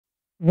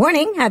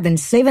Warning, I've been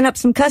saving up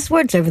some cuss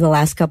words over the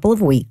last couple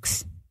of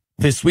weeks.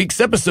 This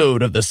week's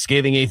episode of The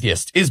Scathing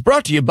Atheist is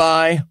brought to you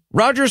by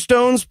Roger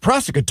Stone's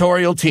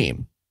prosecutorial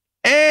team.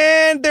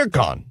 And they're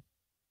gone.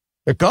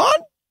 They're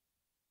gone?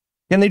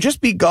 Can they just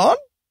be gone?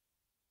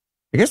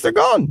 I guess they're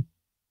gone.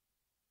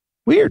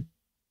 Weird.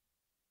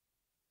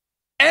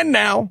 And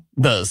now,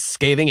 The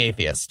Scathing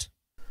Atheist.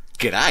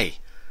 G'day.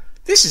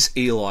 This is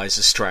Eli's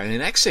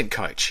Australian accent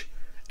coach.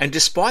 And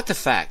despite the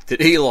fact that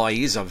Eli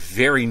is a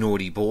very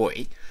naughty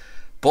boy,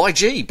 by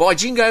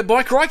jingo,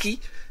 by crikey,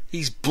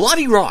 he's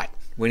bloody right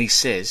when he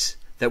says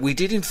that we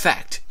did in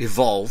fact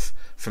evolve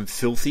from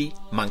filthy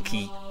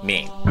monkey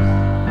men.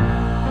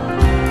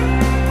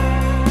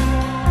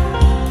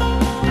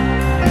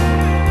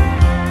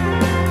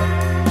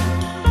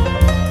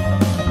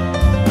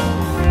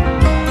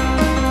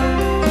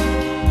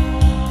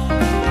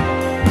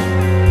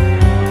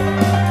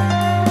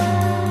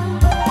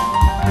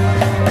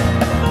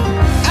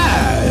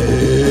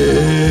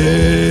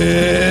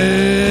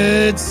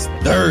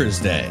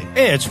 Thursday.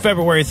 It's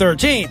February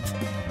 13th.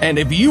 And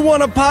if you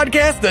want a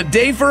podcast a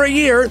day for a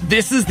year,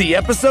 this is the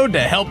episode to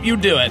help you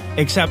do it.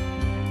 Except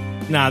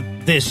not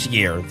this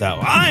year, though.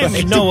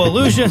 I'm Noah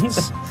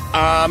Lugeons.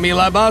 I'm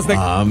Eli Bosnick.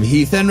 I'm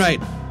Heath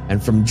Enright.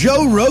 And from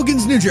Joe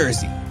Rogan's New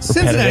Jersey,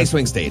 Cincinnati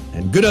Swing State,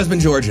 and Good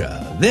Husband,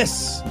 Georgia,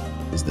 this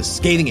is The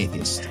Scathing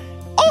Atheist.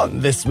 On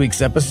this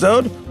week's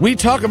episode, we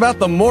talk about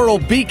the moral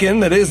beacon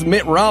that is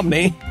Mitt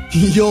Romney.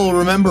 You'll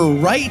remember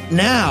right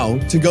now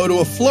to go to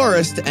a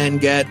florist and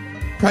get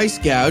price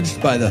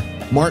gouged by the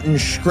Martin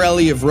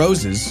Shkreli of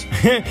roses.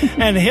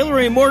 And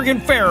Hillary Morgan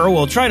Ferrer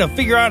will try to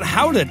figure out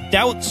how to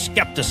doubt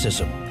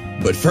skepticism.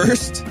 But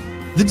first,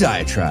 the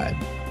diatribe.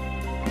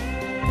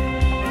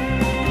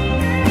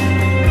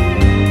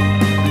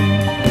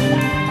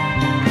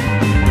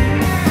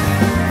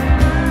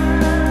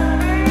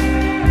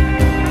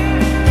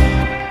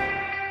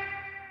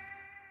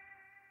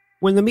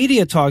 When the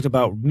media talked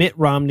about Mitt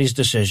Romney's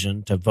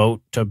decision to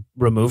vote to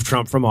remove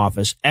Trump from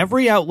office,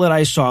 every outlet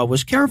I saw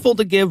was careful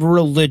to give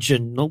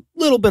religion a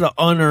little bit of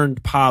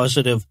unearned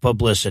positive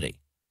publicity.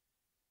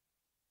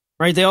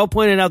 Right? They all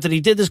pointed out that he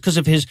did this because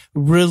of his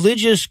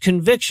religious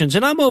convictions.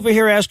 And I'm over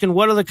here asking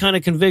what are the kind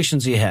of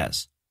convictions he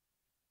has?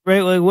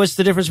 Right? Like, what's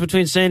the difference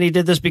between saying he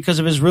did this because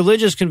of his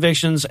religious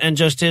convictions and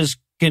just his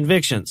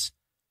convictions?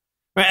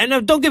 Right. And now,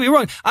 don't get me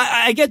wrong.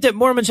 I get that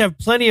Mormons have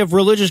plenty of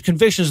religious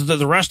convictions that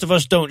the rest of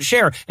us don't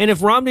share. And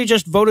if Romney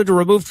just voted to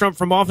remove Trump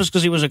from office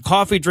because he was a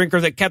coffee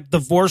drinker that kept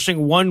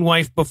divorcing one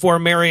wife before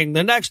marrying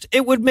the next,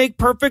 it would make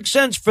perfect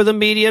sense for the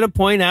media to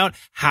point out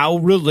how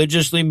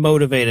religiously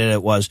motivated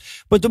it was.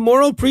 But the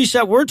moral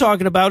precept we're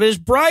talking about is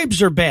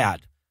bribes are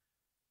bad.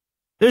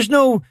 There's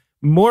no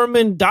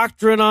Mormon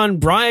doctrine on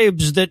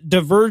bribes that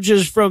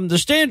diverges from the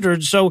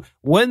standards. So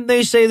when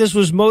they say this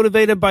was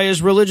motivated by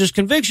his religious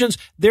convictions,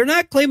 they're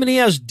not claiming he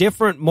has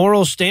different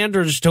moral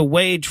standards to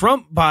weigh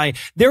Trump by.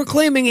 They're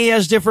claiming he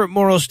has different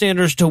moral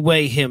standards to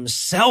weigh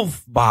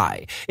himself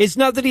by. It's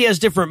not that he has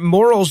different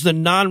morals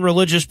than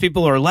non-religious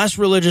people or less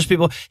religious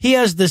people. He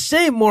has the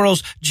same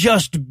morals,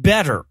 just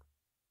better.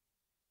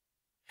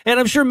 And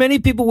I'm sure many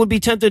people would be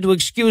tempted to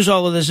excuse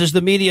all of this as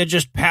the media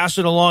just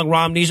passing along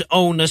Romney's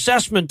own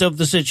assessment of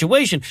the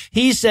situation.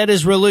 He said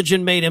his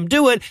religion made him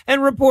do it,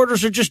 and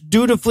reporters are just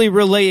dutifully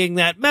relaying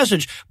that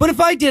message. But if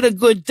I did a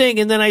good thing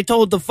and then I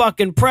told the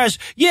fucking press,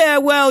 yeah,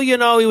 well, you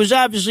know, he was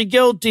obviously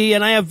guilty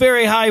and I have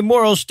very high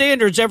moral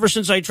standards ever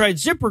since I tried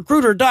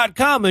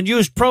ZipRecruiter.com and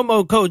used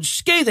promo code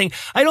SCATHING,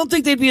 I don't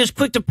think they'd be as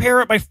quick to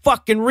parrot my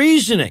fucking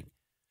reasoning.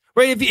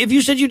 Right? If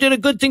you said you did a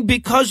good thing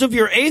because of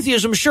your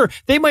atheism, sure,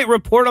 they might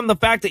report on the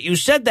fact that you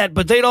said that,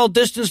 but they'd all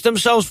distance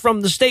themselves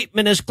from the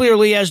statement as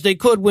clearly as they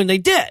could when they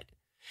did.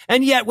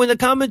 And yet, when the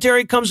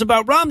commentary comes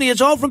about Romney,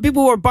 it's all from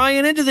people who are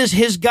buying into this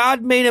his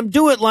God made him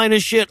do it line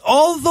of shit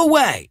all the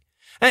way.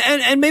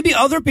 And maybe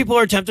other people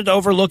are tempted to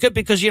overlook it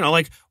because, you know,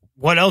 like,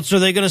 what else are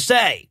they going to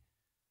say?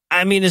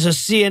 I mean, is a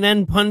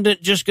CNN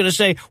pundit just going to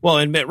say, well,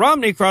 and Mitt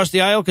Romney crossed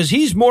the aisle because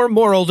he's more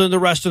moral than the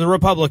rest of the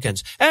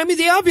Republicans? And I mean,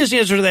 the obvious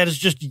answer to that is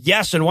just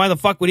yes, and why the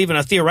fuck would even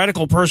a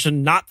theoretical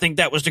person not think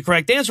that was the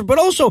correct answer? But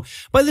also,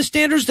 by the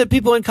standards that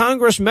people in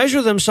Congress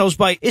measure themselves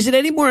by, is it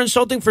any more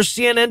insulting for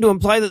CNN to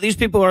imply that these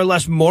people are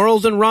less moral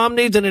than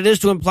Romney than it is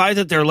to imply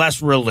that they're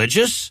less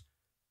religious?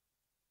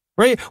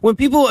 Right? When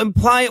people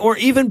imply or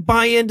even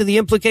buy into the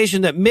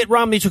implication that Mitt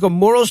Romney took a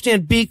moral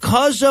stand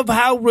because of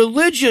how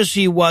religious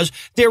he was,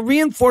 they're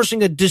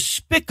reinforcing a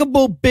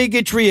despicable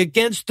bigotry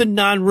against the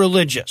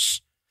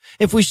non-religious.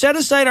 If we set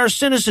aside our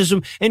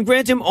cynicism and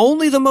grant him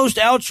only the most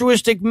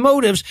altruistic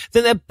motives,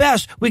 then at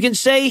best we can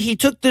say he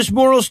took this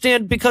moral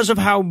stand because of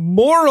how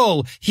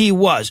moral he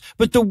was.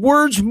 But the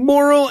words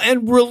moral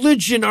and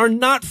religion are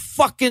not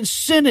fucking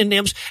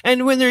synonyms,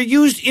 and when they're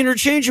used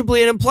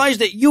interchangeably, it implies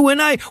that you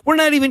and I, we're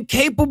not even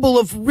capable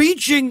of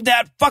reaching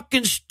that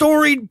fucking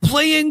storied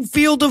playing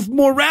field of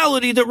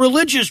morality that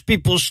religious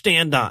people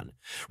stand on.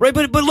 Right?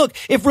 But look,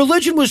 if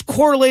religion was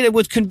correlated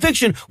with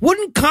conviction,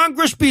 wouldn't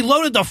Congress be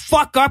loaded the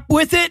fuck up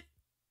with it?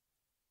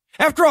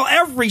 After all,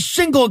 every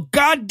single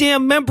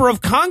goddamn member of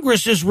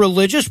Congress is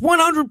religious,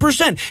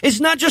 100%. It's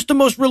not just the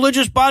most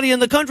religious body in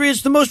the country,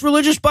 it's the most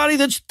religious body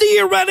that's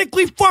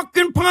theoretically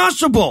fucking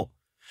possible.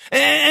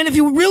 And if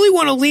you really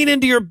want to lean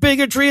into your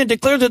bigotry and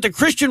declare that the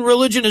Christian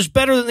religion is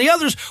better than the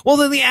others, well,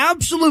 then the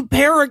absolute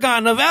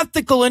paragon of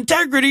ethical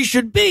integrity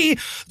should be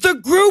the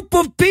group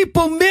of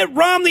people Mitt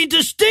Romney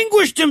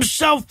distinguished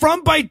himself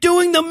from by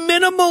doing the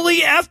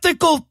minimally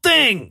ethical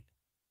thing.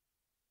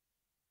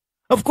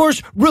 Of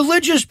course,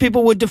 religious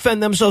people would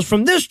defend themselves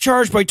from this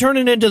charge by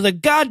turning into the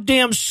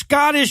goddamn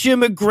Scottish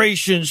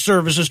immigration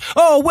services.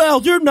 Oh, well,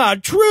 they're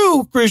not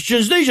true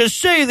Christians. They just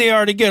say they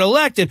are to get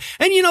elected.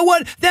 And you know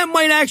what? That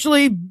might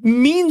actually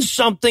mean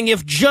something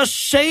if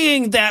just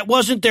saying that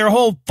wasn't their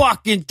whole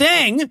fucking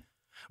thing.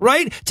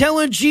 Right?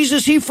 Telling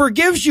Jesus he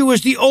forgives you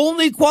is the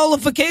only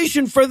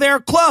qualification for their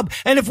club.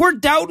 And if we're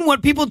doubting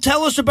what people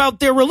tell us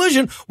about their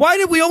religion, why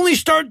did we only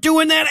start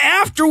doing that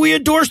after we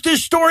endorsed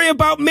this story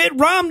about Mitt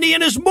Romney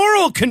and his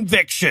moral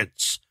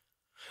convictions?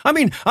 I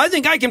mean, I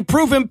think I can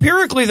prove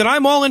empirically that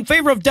I'm all in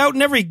favor of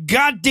doubting every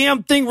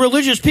goddamn thing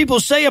religious people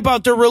say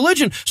about their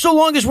religion, so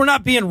long as we're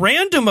not being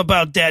random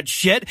about that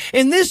shit.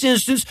 In this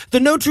instance, the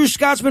no true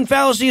Scotsman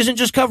fallacy isn't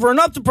just covering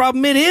up the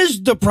problem, it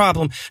is the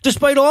problem.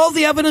 Despite all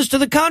the evidence to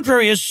the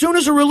contrary, as soon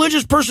as a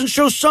religious person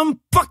shows some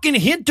fucking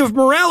hint of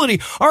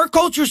morality, our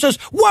culture says,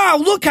 wow,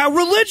 look how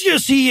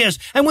religious he is.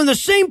 And when the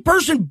same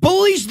person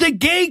bullies the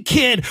gay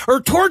kid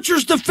or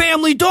tortures the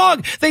family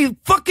dog, the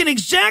fucking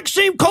exact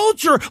same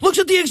culture looks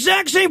at the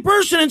exact same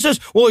person and says,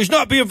 well, he's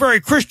not being very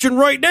Christian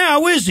right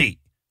now, is he?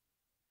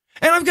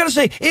 And I've got to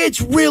say, it's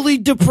really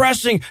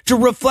depressing to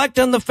reflect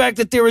on the fact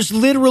that there is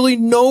literally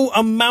no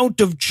amount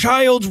of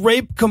child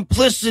rape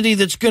complicity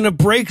that's going to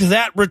break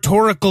that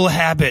rhetorical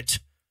habit.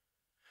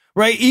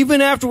 Right?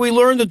 Even after we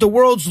learn that the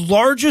world's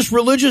largest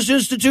religious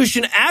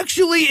institution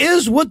actually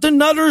is what the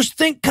nutters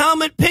think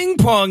Comet Ping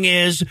Pong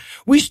is,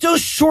 we still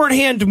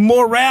shorthand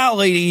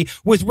morality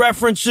with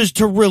references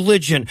to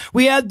religion.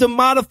 We add the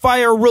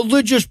modifier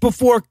religious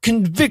before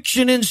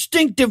conviction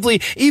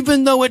instinctively,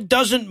 even though it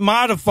doesn't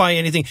modify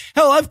anything.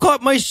 Hell, I've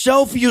caught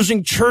myself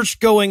using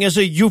church-going as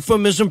a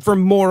euphemism for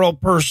moral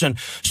person.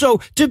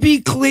 So, to be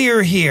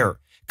clear here,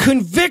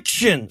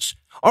 convictions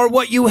are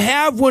what you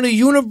have when a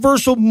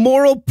universal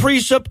moral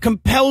precept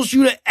compels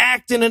you to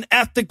act in an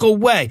ethical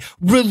way.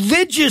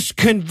 Religious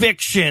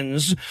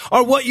convictions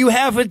are what you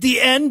have at the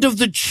end of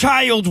the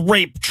child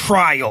rape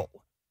trial.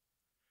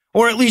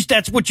 Or at least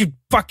that's what you'd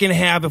fucking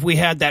have if we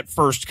had that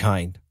first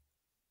kind.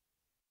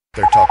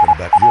 They're talking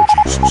about your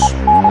Jesus.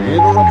 We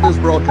interrupt this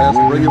broadcast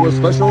to bring you a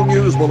special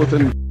news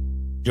bulletin.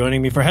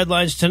 Joining me for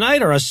headlines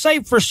tonight are a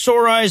sight for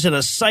sore eyes and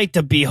a sight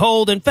to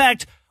behold. In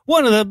fact,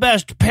 one of the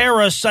best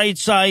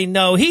parasites I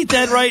know, Heath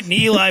Enright and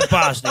Eli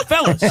Bosnick.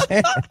 Fellas,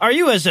 are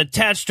you as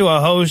attached to a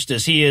host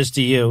as he is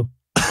to you?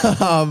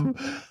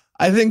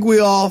 I think we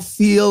all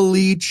feel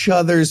each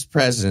other's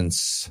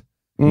presence.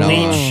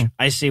 Leech,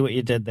 I see what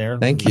you did there.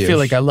 Thank you. I feel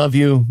like I love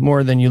you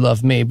more than you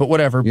love me, but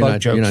whatever. You're Bug not,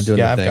 jokes. You're not doing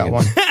yeah, the I've thing. got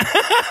one.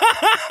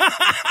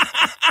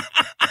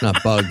 It's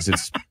not bugs,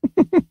 it's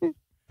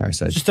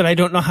parasites. Just that I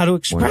don't know how to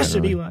express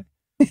it, Eli.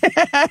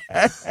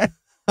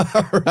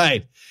 All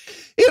right.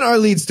 In our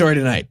lead story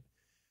tonight,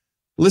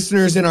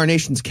 listeners in our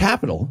nation's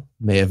capital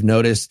may have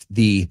noticed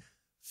the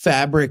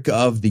fabric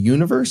of the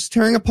universe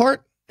tearing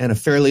apart and a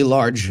fairly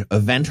large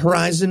event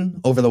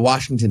horizon over the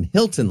Washington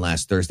Hilton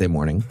last Thursday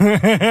morning. And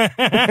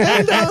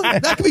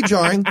that could be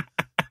jarring.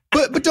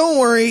 But don't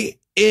worry,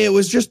 it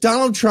was just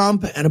Donald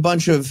Trump and a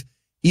bunch of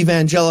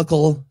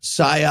evangelical,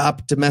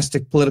 psyop,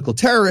 domestic political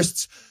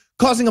terrorists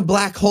causing a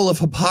black hole of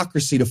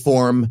hypocrisy to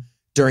form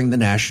during the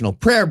National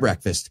Prayer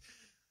Breakfast.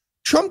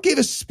 Trump gave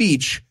a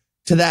speech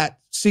to that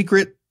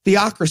secret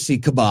theocracy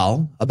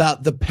cabal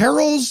about the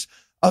perils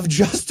of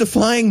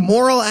justifying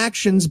moral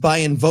actions by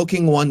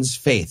invoking one's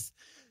faith.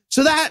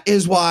 So that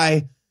is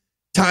why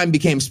time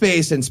became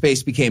space and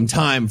space became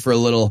time for a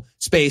little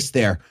space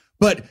there.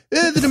 But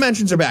the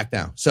dimensions are back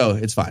now, so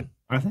it's fine.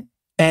 Are they?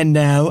 And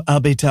now I'll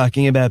be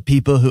talking about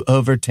people who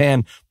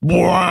overtan.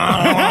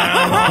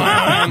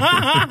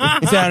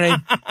 Sorry,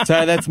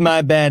 that's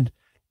my bad.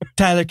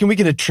 Tyler, can we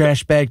get a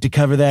trash bag to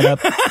cover that up?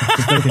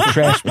 Just like a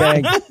trash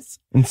bag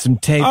and some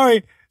tape. All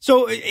right.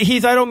 So,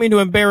 Heath, I don't mean to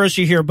embarrass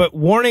you here, but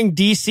warning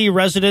D.C.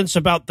 residents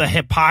about the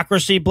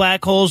hypocrisy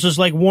black holes is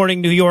like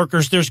warning New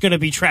Yorkers there's going to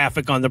be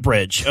traffic on the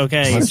bridge,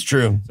 okay? That's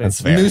true. That's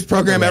fair. News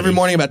program every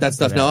morning about that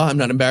stuff. No, I'm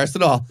not embarrassed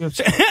at all.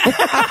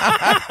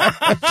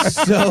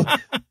 So,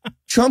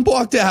 Trump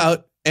walked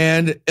out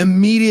and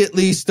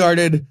immediately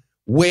started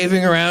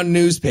waving around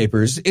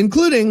newspapers,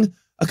 including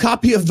a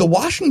copy of the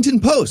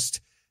Washington Post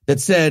that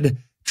said,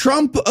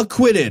 Trump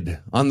acquitted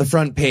on the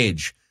front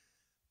page.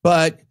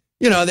 But,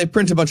 you know, they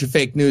print a bunch of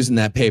fake news in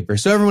that paper.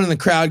 So everyone in the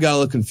crowd got a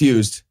little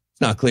confused.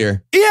 It's not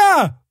clear.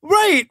 Yeah,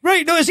 right.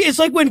 No, it's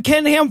like when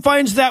Ken Ham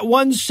finds that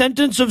one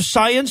sentence of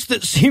science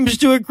that seems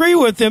to agree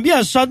with him.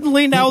 Yeah,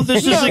 suddenly now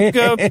this is a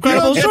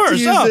credible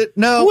source.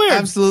 No, weird.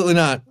 Absolutely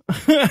not.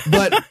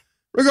 But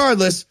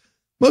regardless,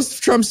 most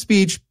of Trump's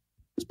speech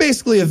was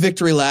basically a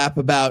victory lap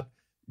about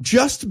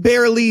just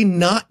barely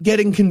not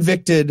getting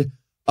convicted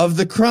of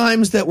the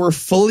crimes that were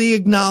fully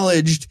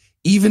acknowledged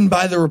even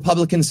by the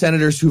Republican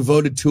senators who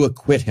voted to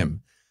acquit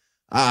him.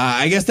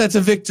 I guess that's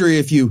a victory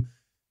if you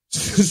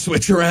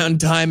switch around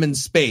time and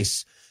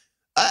space.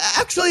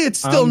 Actually, it's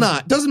still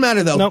not. Doesn't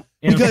matter, though, nope.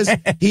 because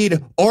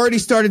he'd already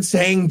started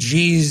saying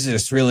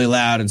Jesus really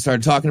loud and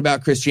started talking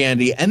about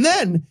Christianity. And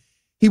then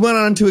he went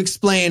on to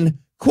explain,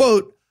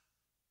 quote,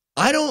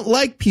 I don't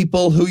like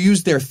people who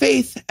use their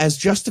faith as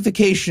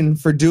justification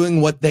for doing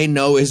what they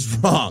know is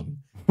wrong,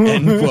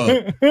 end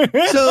quote.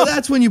 So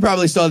that's when you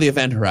probably saw the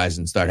event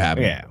horizon start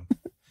happening. Yeah.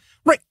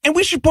 Right. And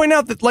we should point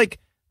out that, like,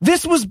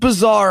 this was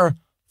bizarre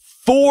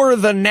for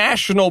the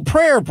National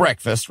Prayer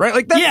Breakfast, right?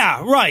 Like, that's,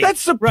 yeah, right.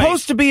 That's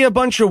supposed to be a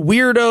bunch of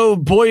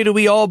weirdo, boy, do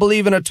we all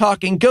believe in a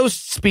talking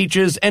ghost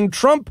speeches, and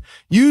Trump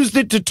used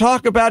it to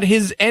talk about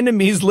his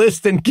enemies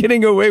list and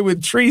getting away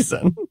with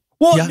treason.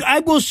 Well, yeah. I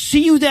will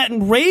see you that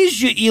and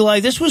raise you, Eli.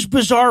 This was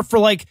bizarre for,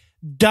 like,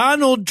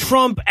 Donald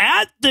Trump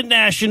at the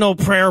National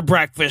Prayer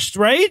Breakfast,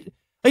 right?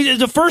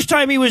 The first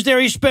time he was there,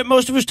 he spent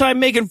most of his time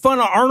making fun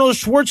of Arnold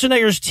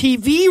Schwarzenegger's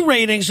TV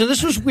ratings, and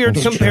this was weird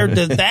compared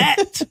to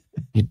that.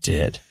 You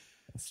did.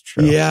 That's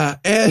true. Yeah,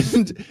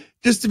 and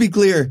just to be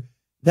clear,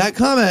 that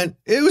comment,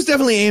 it was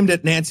definitely aimed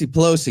at Nancy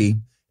Pelosi,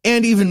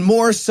 and even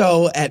more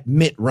so at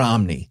Mitt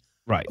Romney.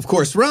 Right. Of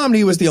course,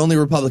 Romney was the only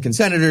Republican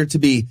senator to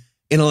be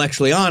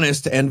intellectually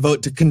honest and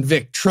vote to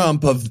convict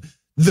Trump of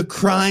the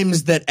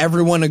crimes that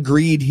everyone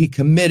agreed he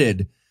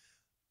committed.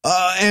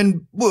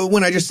 And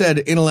when I just said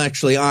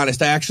intellectually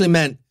honest, I actually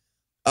meant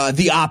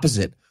the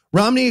opposite.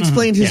 Romney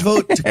explained his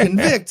vote to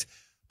convict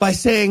by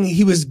saying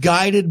he was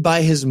guided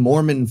by his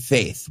Mormon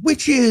faith,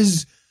 which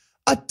is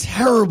a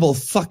terrible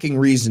fucking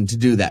reason to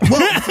do that. Well,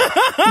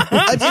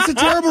 it's a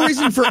terrible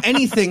reason for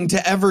anything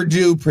to ever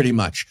do, pretty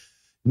much.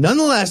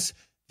 Nonetheless,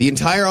 the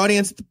entire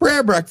audience at the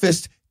prayer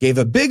breakfast gave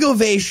a big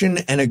ovation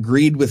and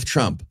agreed with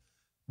Trump,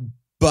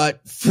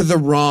 but for the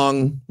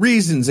wrong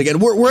reasons. Again,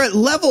 we're at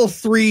level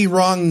 3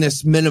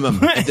 wrongness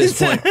minimum at this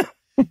point.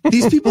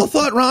 These people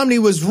thought Romney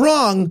was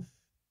wrong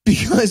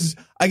because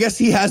I guess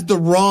he has the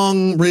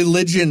wrong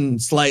religion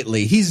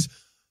slightly. He's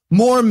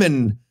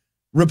Mormon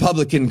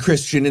Republican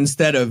Christian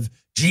instead of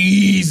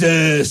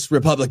Jesus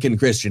Republican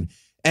Christian.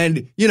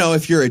 And, you know,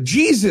 if you're a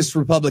Jesus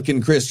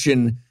Republican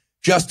Christian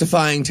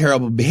justifying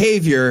terrible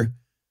behavior,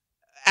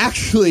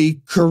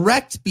 actually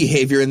correct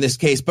behavior in this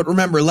case, but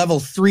remember, level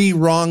 3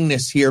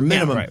 wrongness here,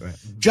 minimum. Yeah, right.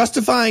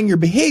 Justifying your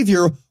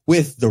behavior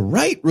with the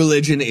right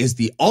religion is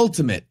the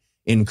ultimate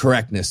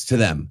incorrectness to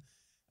them.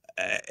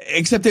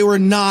 Except they were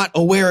not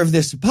aware of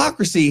this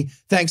hypocrisy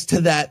thanks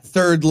to that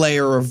third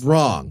layer of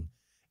wrong.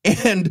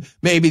 And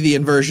maybe the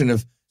inversion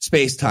of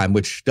space-time,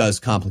 which does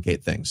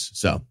complicate things.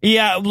 So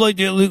yeah, look,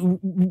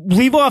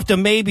 leave off the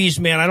maybes,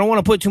 man. I don't want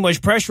to put too much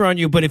pressure on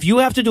you, but if you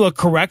have to do a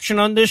correction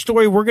on this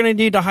story, we're going to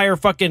need to hire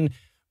fucking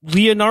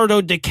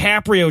Leonardo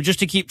DiCaprio just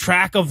to keep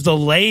track of the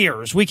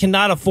layers. We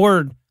cannot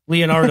afford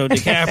Leonardo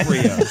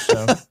DiCaprio.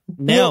 So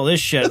nail this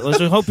shit. Let's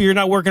hope you're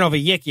not working off a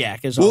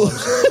yik-yak is all.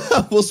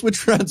 We'll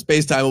switch around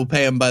space-time. We'll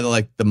pay him by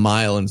the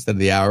mile instead of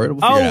the hour.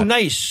 Oh,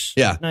 nice.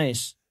 Yeah.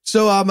 Nice.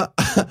 So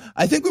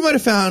I think we might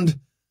have found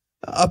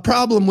a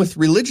problem with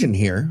religion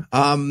here.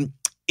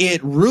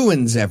 It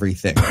ruins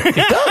everything. It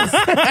does.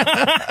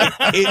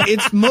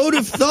 Its mode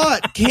of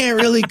thought can't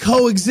really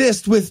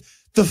coexist with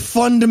the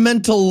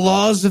fundamental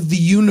laws of the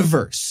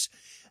universe.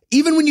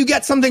 Even when you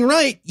get something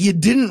right, you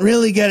didn't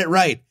really get it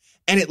right.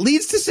 And it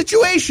leads to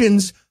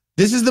situations,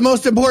 this is the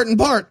most important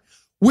part,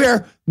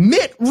 where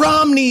Mitt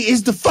Romney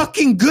is the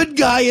fucking good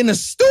guy in a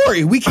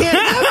story. We can't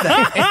have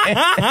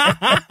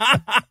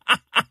that.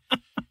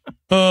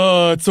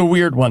 It's a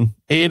weird one.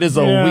 It is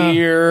a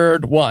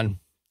weird one.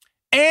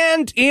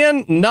 And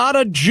in not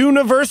a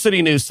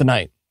Juniversity news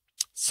tonight,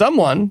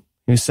 someone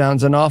who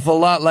sounds an awful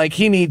lot like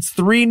he needs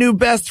 3 new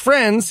best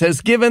friends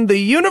has given the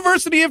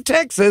University of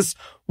Texas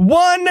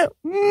 $1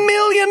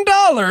 million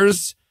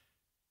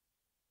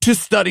to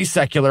study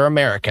secular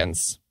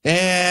Americans.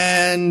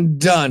 And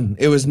done.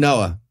 It was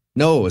Noah.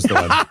 Noah was the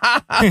one.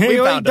 We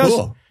found it.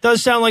 Cool.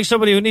 Does sound like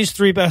somebody who needs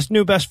 3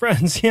 new best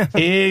friends. Yeah,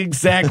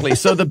 exactly.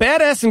 So the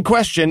badass in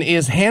question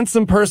is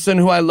handsome person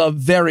who I love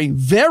very,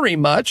 very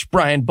much,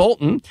 Brian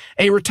Bolton,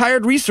 a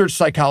retired research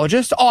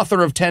psychologist,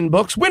 author of 10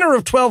 books, winner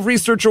of 12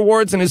 research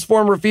awards in his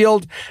former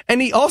field,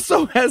 and he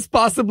also has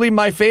possibly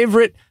my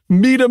favorite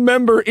Meet a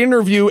Member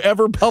interview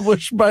ever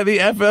published by the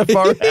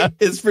FFRF.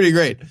 It's pretty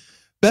great.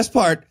 Best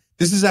part,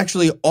 this is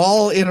actually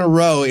all in a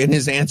row in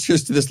his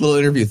answers to this little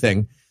interview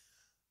thing.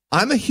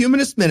 I'm a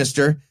humanist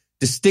minister,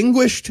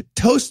 distinguished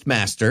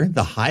Toastmaster,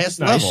 the highest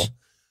level,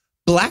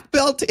 black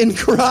belt in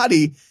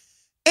karate,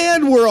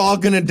 and we're all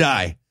going to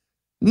die.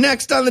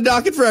 Next on the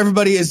docket for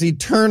everybody is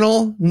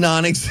eternal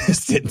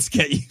non-existence.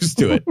 Get used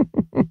to it.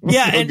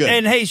 Yeah,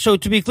 and hey, so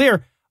to be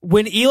clear,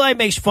 when Eli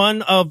makes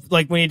fun of,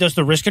 like, when he does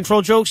the risk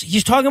control jokes,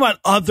 he's talking about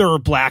other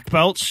black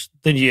belts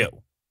than you.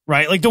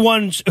 Right, like the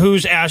ones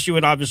whose ass you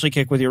would obviously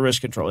kick with your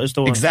wrist control is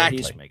the one Exactly.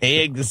 that he's making.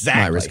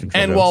 Exactly. My wrist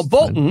control And goes. while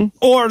Bolton,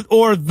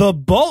 Or the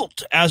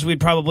Bolt, as we'd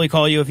probably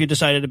call you if you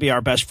decided to be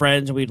our best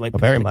friends and we'd like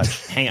very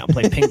much. hang out and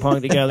play ping pong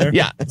together.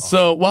 yeah.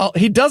 So while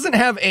he doesn't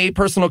have a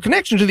personal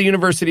connection to the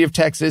University of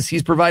Texas,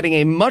 he's providing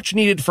a much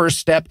needed first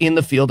step in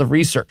the field of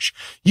research.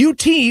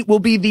 UT will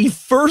be the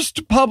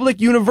first public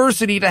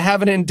university to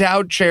have an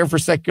endowed chair for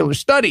secular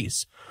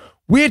studies,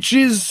 which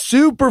is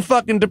super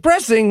fucking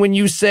depressing when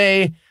you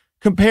say,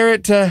 compare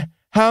it to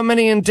how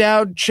many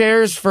endowed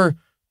chairs for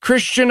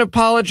Christian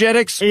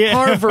apologetics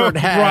Harvard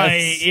has.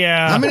 Right,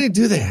 yeah. How many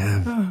do they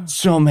have?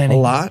 So many. A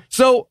lot?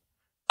 So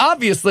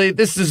obviously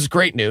this is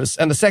great news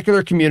and the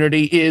secular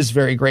community is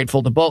very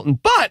grateful to Bolton,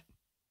 but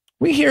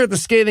we here at the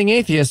Scathing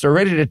Atheist are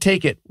ready to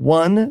take it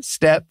one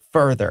step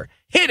further.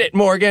 Hit it,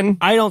 Morgan.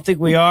 I don't think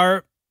we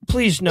are.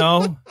 Please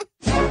no.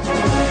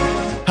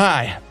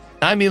 Hi,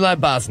 I'm Eli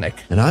Bosnick.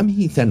 And I'm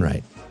Heath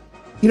Enright.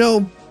 You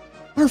know,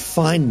 our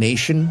fine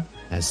nation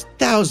has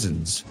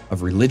thousands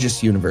of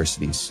religious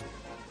universities.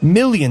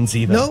 Millions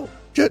even. No,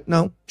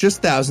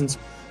 just thousands.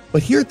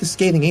 But here at the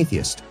Scathing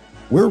Atheist,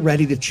 we're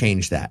ready to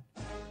change that.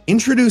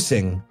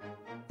 Introducing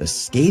the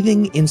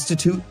Scathing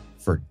Institute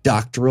for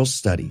Doctoral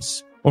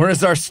Studies. Or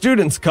as our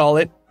students call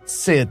it,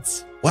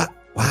 SIDS.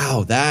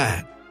 Wow,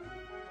 that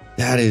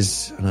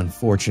is an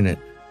unfortunate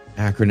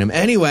acronym.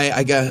 Anyway,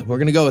 we're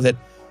going to go with it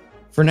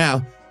for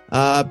now.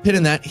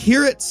 Pinning that.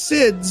 Here at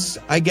SIDS,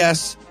 I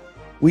guess,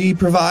 we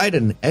provide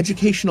an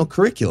educational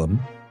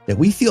curriculum that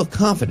we feel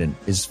confident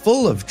is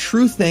full of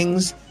true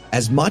things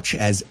as much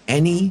as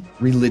any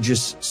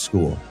religious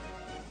school.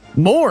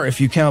 More if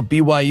you count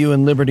BYU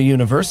and Liberty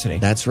University.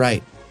 That's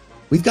right.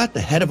 We've got the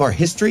head of our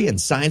history and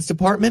science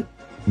department,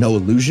 no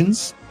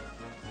illusions,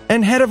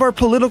 And head of our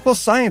political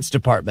science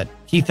department,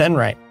 Heath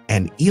Enright.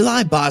 and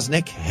Eli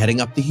Bosnick heading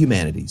up the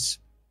humanities.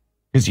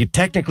 Because you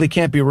technically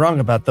can't be wrong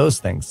about those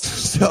things.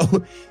 So,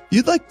 if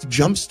you'd like to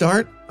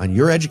jumpstart on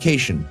your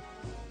education,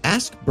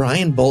 ask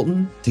Brian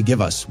Bolton to give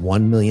us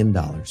 $1 million.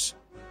 The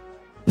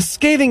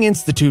Scathing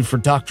Institute for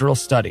Doctoral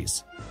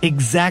Studies.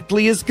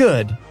 Exactly as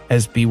good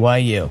as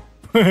BYU.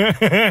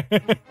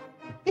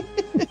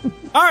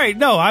 All right,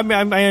 no,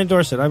 I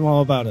endorse it. I'm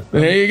all about it.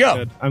 There you go.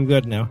 Good. I'm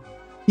good now.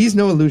 He's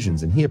no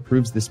illusions, and he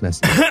approves this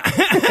message.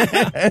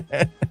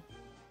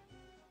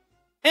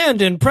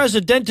 And in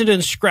Presidented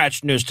and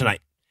Scratched news tonight,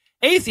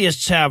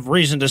 atheists have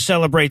reason to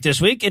celebrate this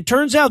week. It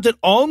turns out that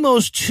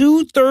almost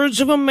 2/3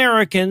 of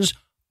Americans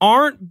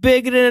aren't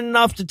bigoted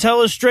enough to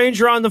tell a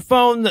stranger on the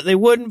phone that they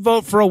wouldn't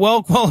vote for a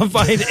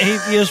well-qualified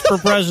atheist for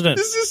president.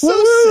 This is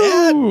so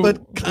sad,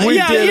 but kind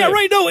Yeah,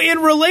 right. No, in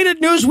related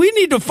news, we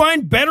need to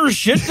find better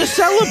shit to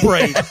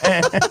celebrate.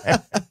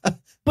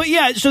 But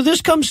yeah, so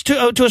this comes to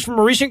us from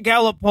a recent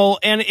Gallup poll,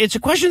 and it's a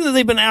question that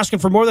they've been asking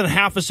for more than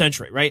half a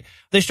century, right?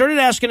 They started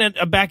asking it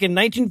back in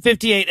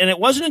 1958, and it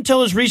wasn't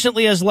until as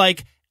recently as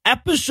like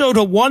episode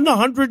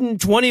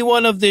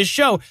 121 of this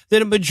show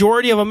that a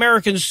majority of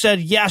Americans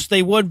said yes,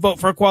 they would vote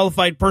for a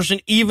qualified person,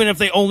 even if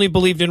they only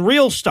believed in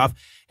real stuff.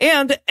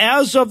 And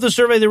as of the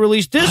survey they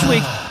released this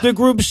week, the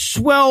group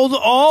swelled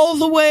all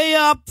the way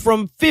up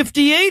from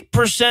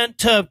 58%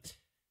 to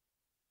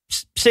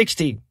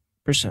 60%.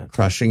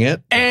 crushing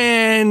it.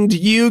 And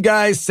you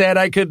guys said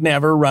I could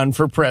never run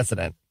for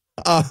president.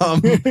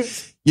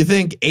 You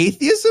think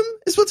atheism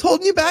is what's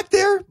holding you back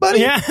there, buddy?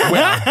 Yeah.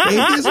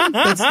 Atheism?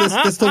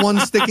 That's the one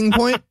sticking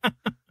point?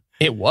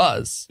 It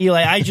was.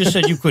 Eli, I just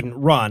said you couldn't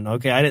run,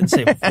 okay? I didn't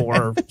say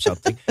before or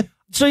something.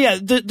 So yeah,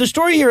 the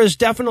story here is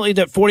definitely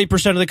that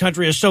 40% of the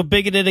country is so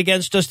bigoted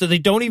against us that they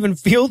don't even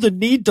feel the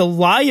need to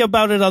lie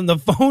about it on the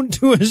phone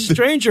to a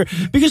stranger.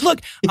 Because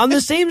look, on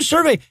the same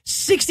survey,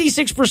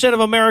 66% of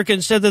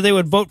Americans said that they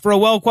would vote for a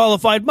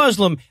well-qualified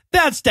Muslim.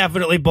 That's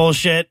definitely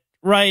bullshit,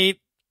 right?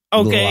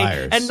 Okay.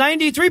 Liars. And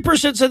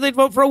 93% said they'd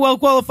vote for a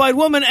well-qualified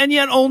woman, and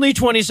yet only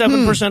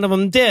 27% of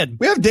them did.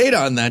 We have data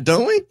on that,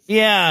 don't we?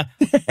 Yeah.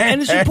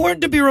 And it's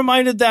important to be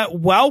reminded that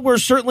while we're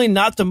certainly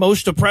not the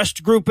most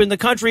oppressed group in the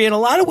country, in a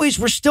lot of ways,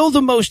 we're still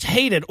the most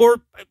hated. Or,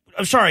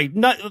 I'm sorry,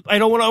 I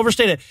don't want to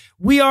overstate it.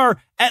 We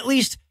are at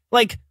least,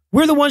 like,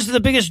 we're the ones that the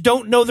biggest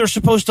don't know they're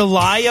supposed to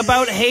lie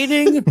about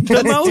hating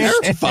the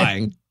most.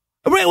 Terrifying.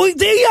 Right, well,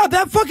 yeah,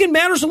 that fucking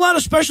matters a lot,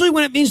 especially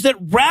when it means that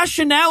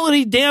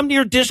rationality damn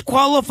near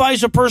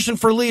disqualifies a person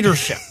for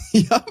leadership.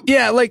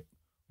 Yeah, like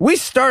we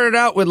started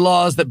out with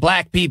laws that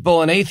black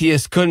people and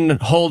atheists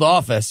couldn't hold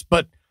office,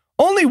 but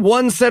only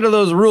one set of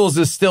those rules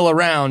is still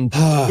around.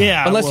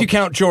 Yeah. Unless you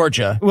count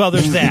Georgia. Well,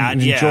 there's that,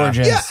 yeah.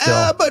 Georgia is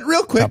still but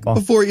real quick, couple.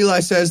 before Eli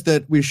says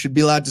that we should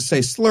be allowed to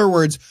say slur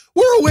words,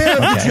 we're aware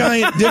of the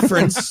giant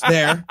difference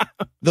there.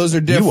 Those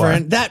are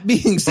different. That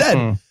being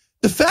said,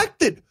 the fact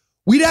that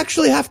we'd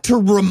actually have to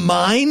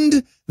remind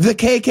the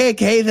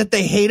KKK that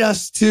they hate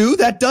us too,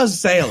 that does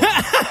say a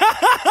lot.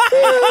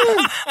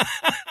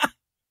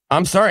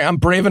 I'm sorry, I'm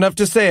brave enough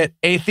to say it.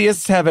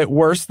 Atheists have it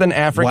worse than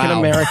African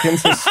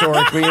Americans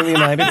historically in the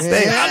United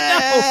States.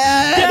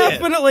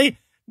 Definitely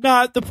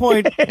not the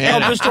point of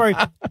the story.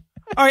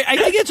 All right, I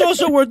think it's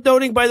also worth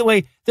noting, by the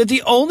way, that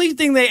the only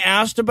thing they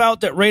asked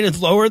about that rated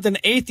lower than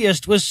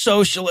atheist was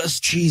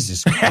socialist.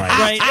 Jesus Christ.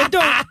 Right? And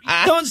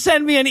don't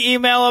send me an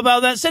email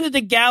about that. Send it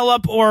to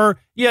Gallup or,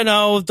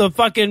 the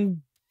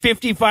fucking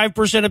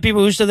 55% of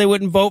people who said they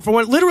wouldn't vote for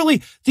one.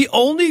 Literally, the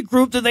only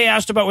group that they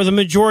asked about where the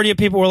majority of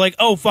people were like,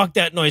 oh, fuck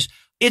that noise.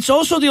 It's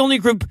also the only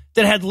group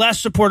that had less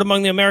support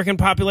among the American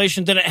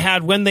population than it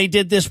had when they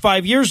did this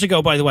 5 years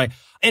ago, by the way.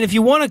 And if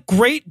you want a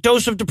great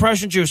dose of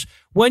depression juice,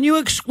 when you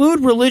exclude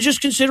religious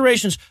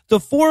considerations, the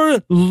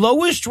 4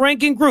 lowest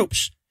ranking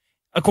groups,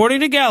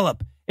 according to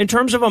Gallup, in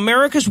terms of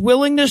America's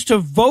willingness to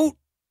vote,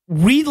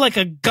 read like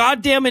a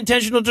goddamn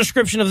intentional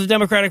description of the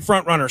Democratic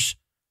frontrunners.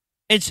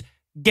 It's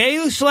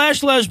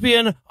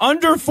gay/lesbian,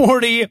 under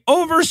 40,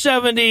 over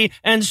 70,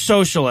 and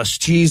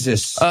socialist.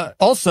 Jesus.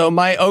 Also,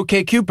 my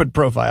OkCupid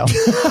profile.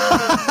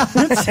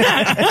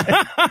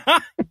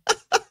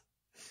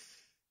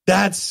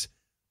 That's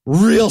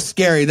real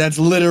scary. That's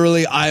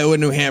literally Iowa,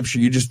 New Hampshire.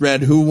 You just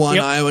read who won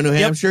Iowa, New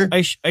Hampshire?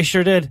 I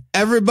sure did.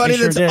 Everybody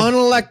that's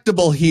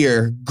unelectable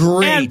here.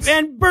 Great.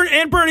 And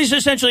Bernie's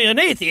essentially an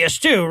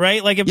atheist too,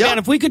 right? Like,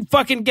 if we could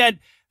fucking get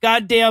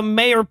goddamn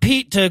Mayor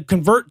Pete to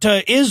convert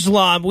to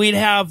Islam, we'd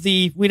have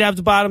the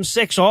bottom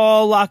 6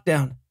 all locked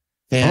down.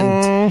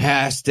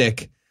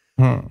 Fantastic.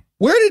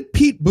 Where did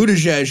Pete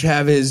Buttigieg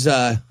have his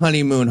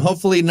honeymoon?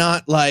 Hopefully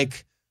not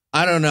like,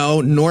 I don't know,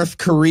 North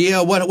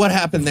Korea. What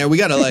happened there? We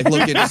got to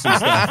look into some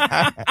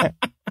stuff.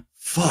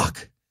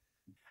 Fuck.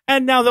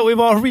 And now that we've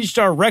all reached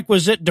our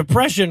requisite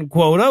depression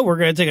quota, we're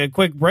going to take a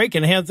quick break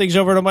and hand things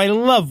over to my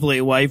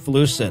lovely wife,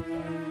 Lucette.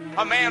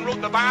 A man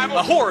wrote the Bible.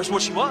 A whore is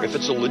what she was. If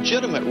it's a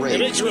legitimate rape. It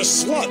makes you a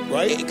slut,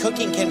 right?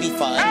 Cooking can be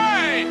fun.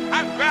 Hey,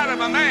 I'm proud of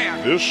a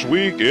man. This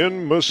week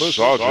in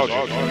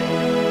misogyny.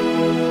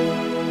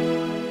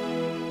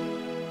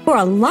 For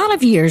a lot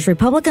of years,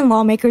 Republican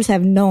lawmakers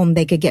have known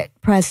they could get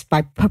pressed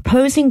by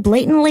proposing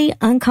blatantly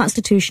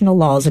unconstitutional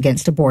laws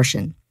against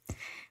abortion.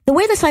 The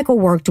way the cycle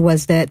worked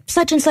was that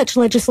such and such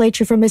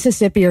legislature from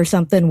Mississippi or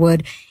something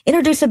would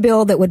introduce a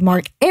bill that would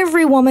mark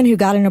every woman who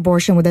got an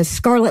abortion with a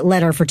scarlet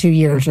letter for 2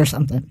 years or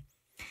something.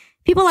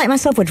 People like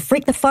myself would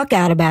freak the fuck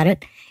out about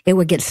it. It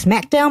would get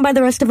smacked down by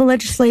the rest of the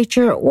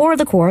legislature or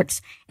the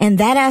courts, and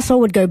that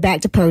asshole would go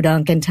back to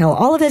podunk and tell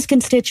all of his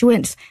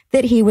constituents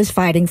that he was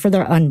fighting for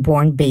their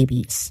unborn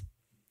babies.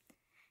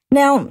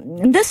 Now,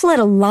 this led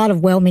a lot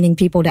of well-meaning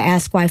people to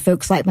ask why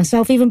folks like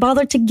myself even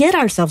bothered to get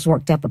ourselves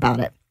worked up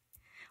about it.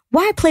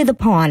 Why play the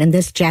pawn in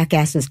this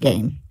jackass's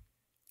game?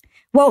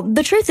 Well,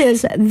 the truth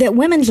is that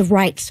women's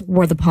rights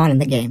were the pawn in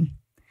the game.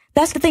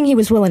 That's the thing he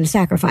was willing to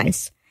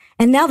sacrifice.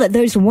 And now that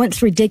those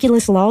once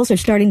ridiculous laws are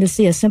starting to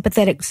see a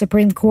sympathetic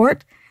Supreme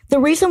Court, the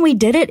reason we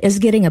did it is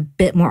getting a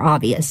bit more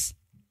obvious.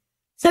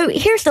 So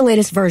here's the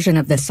latest version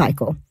of this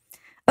cycle.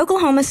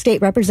 Oklahoma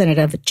State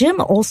Representative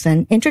Jim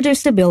Olson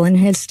introduced a bill in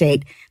his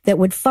state that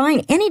would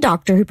fine any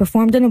doctor who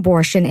performed an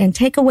abortion and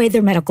take away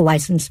their medical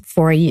license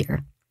for a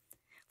year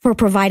for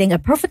providing a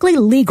perfectly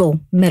legal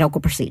medical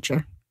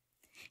procedure.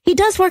 He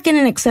does work in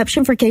an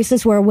exception for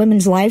cases where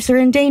women's lives are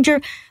in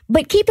danger,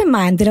 but keep in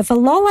mind that if a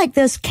law like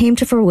this came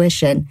to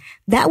fruition,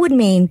 that would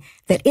mean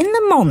that in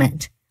the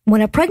moment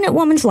when a pregnant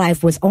woman's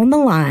life was on the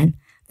line,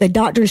 the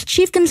doctor's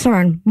chief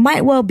concern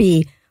might well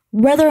be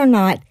whether or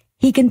not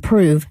he can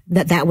prove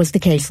that that was the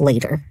case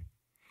later.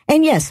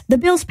 And yes, the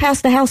bill's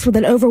passed the House with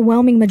an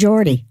overwhelming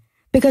majority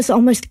because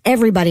almost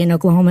everybody in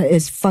Oklahoma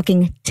is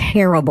fucking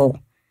terrible.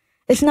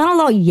 It's not a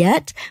law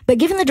yet, but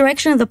given the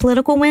direction of the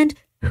political wind,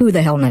 who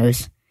the hell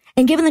knows?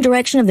 And given the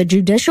direction of the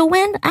judicial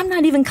wind, I'm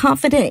not even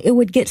confident it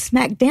would get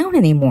smacked down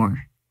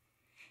anymore.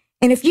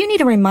 And if you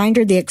need a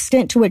reminder the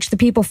extent to which the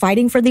people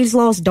fighting for these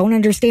laws don't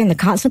understand the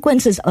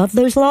consequences of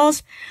those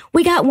laws,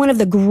 we got one of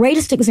the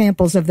greatest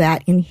examples of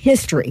that in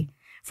history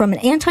from an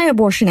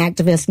anti-abortion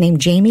activist named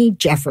Jamie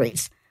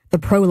Jeffries, the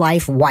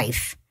pro-life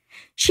wife.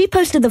 She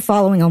posted the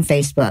following on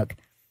Facebook.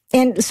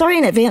 And sorry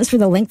in advance for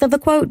the length of the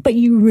quote, but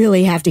you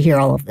really have to hear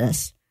all of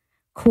this.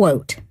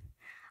 Quote,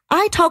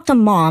 I talked a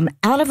mom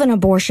out of an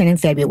abortion in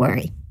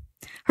February.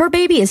 Her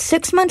baby is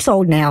 6 months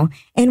old now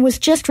and was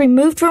just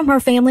removed from her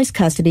family's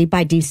custody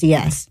by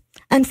DCS.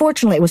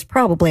 Unfortunately, it was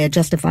probably a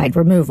justified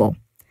removal.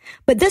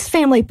 But this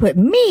family put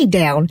me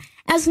down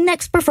as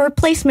next preferred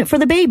placement for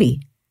the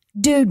baby.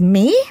 Dude,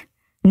 me?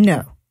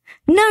 No.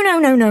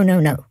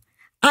 No.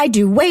 I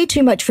do way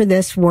too much for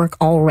this work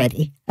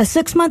already. A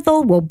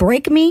 6-month-old will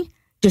break me,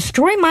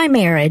 destroy my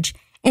marriage,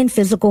 and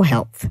physical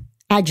health.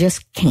 I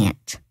just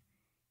can't.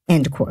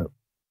 End quote.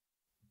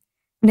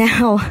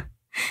 Now,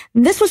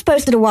 this was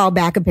posted a while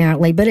back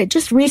apparently, but it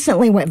just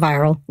recently went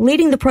viral,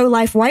 leading the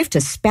pro-life wife to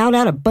spout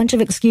out a bunch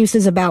of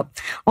excuses about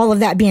all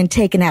of that being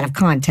taken out of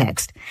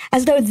context,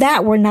 as though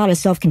that were not a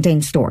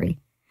self-contained story.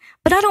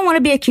 But I don't want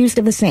to be accused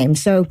of the same,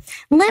 so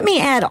let me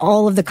add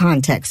all of the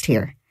context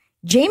here.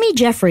 Jamie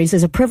Jeffries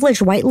is a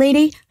privileged white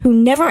lady who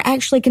never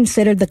actually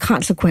considered the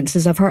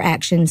consequences of her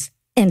actions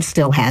and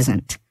still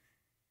hasn't.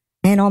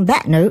 And on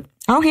that note,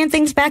 I'll hand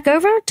things back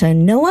over to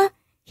Noah,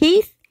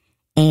 Heath,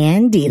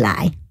 and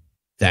Eli.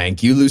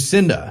 Thank you,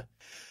 Lucinda.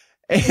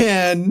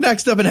 And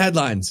next up in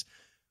headlines,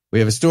 We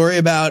have a story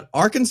about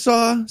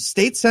Arkansas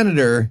State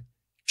Senator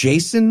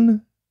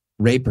Jason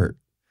Rapert.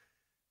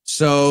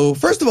 So,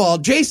 first of all,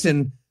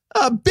 Jason,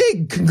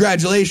 big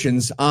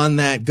congratulations on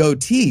that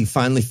goatee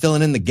finally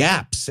filling in the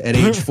gaps at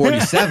age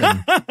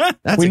 47.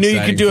 We knew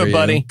you could do it,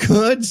 buddy.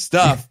 Good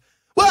stuff.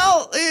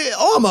 Well,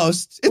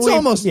 almost. It's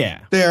almost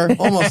there,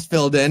 almost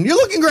filled in. You're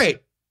looking great.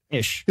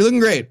 Ish. You're looking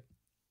great.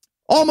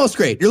 Almost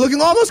great. You're looking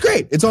almost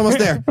great. It's almost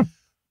there.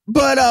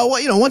 But,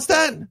 once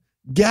that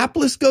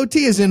gapless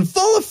goatee is in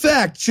full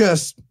effect,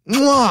 just,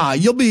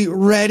 you'll be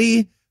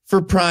ready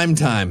for prime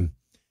time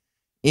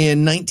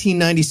in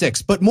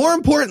 1996. But more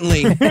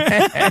importantly,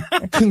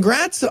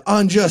 congrats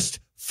on just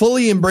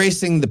fully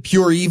embracing the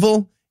pure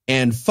evil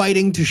and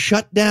fighting to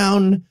shut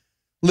down,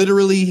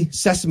 literally,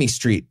 Sesame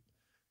Street.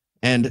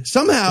 And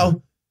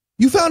somehow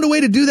you found a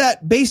way to do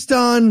that based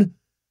on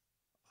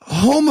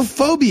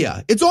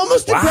homophobia. It's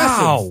almost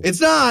impressive.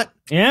 It's not.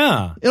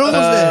 Yeah. It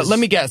almost is. Let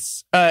me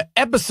guess.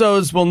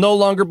 Episodes will no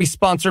longer be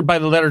sponsored by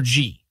the letter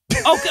G.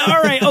 Okay,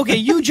 all right. Okay,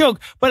 you joke.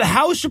 But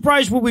how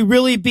surprised would we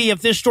really be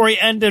if this story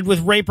ended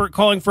with Rapert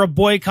calling for a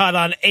boycott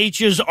on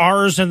H's,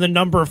 R's, and the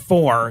number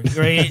 4?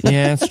 Right?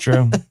 Yeah, that's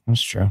true.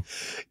 That's true.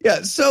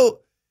 Yeah, so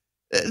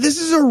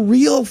this is a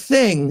real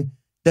thing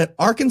that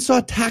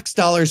Arkansas tax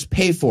dollars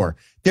pay for.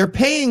 They're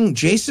paying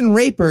Jason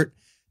Rapert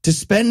to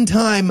spend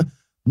time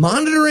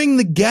monitoring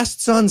the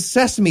guests on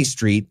Sesame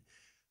Street,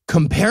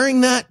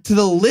 comparing that to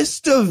the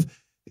list of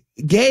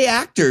gay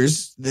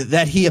actors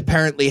that he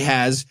apparently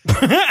has,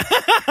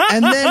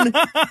 and then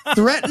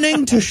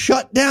threatening to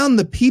shut down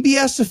the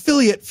PBS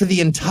affiliate for the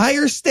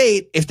entire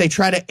state if they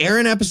try to air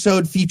an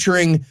episode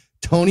featuring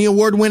Tony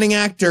Award-winning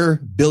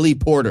actor Billy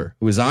Porter,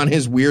 who is on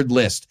his weird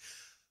list.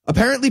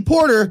 Apparently,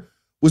 Porter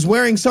was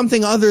wearing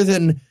something other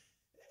than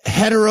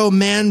hetero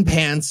man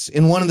pants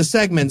in one of the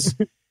segments,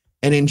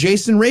 and in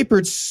Jason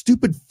Rapert's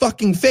stupid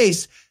fucking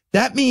face,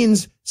 that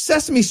means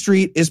Sesame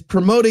Street is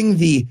promoting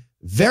the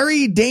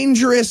very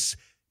dangerous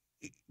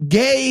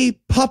gay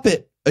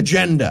puppet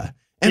agenda.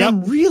 And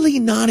I'm really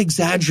not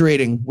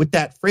exaggerating with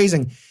that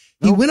phrasing.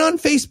 He went on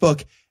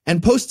Facebook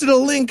and posted a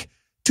link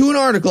to an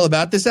article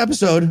about this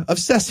episode of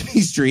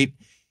Sesame Street,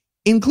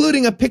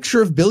 including a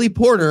picture of Billy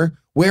Porter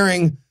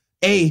wearing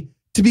a,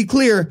 to be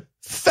clear,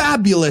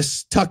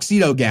 fabulous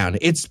tuxedo gown.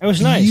 It's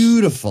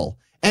beautiful.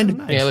 And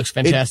yeah, it looks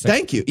fantastic.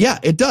 Thank you. Yeah,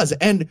 it does.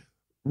 And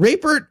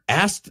Rapert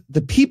asked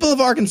the people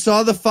of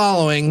Arkansas the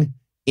following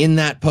in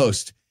that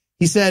post.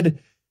 He said,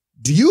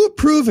 "Do you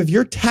approve of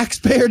your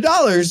taxpayer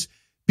dollars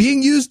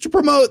being used to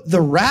promote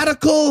the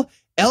radical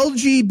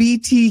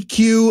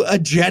LGBTQ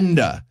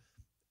agenda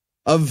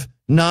of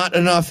not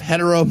enough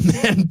hetero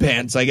man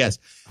pants, I guess?"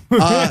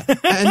 And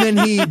then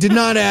he did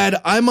not add,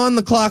 "I'm on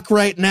the clock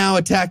right now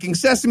attacking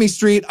Sesame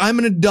Street. I'm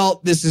an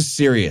adult. This is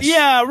serious."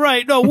 Yeah,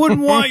 right. No, wouldn't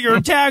want your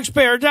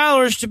taxpayer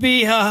dollars to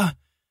be never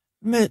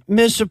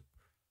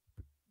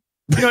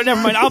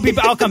mind.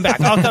 I'll come back.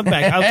 I'll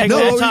take a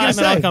little time and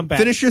I'll come back.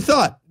 Finish your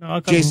thought,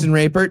 Jason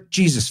Rapert.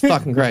 Jesus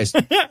fucking Christ.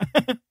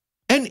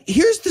 And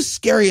here's the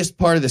scariest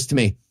part of this to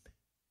me.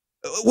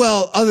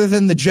 Well, other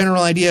than the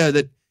general idea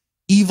that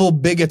evil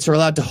bigots are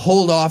allowed to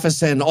hold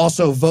office and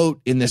also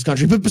vote in this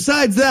country. But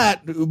besides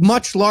that,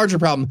 much larger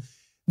problem.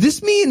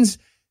 This means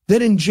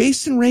that in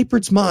Jason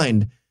Rapert's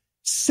mind,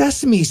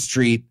 Sesame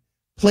Street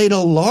played a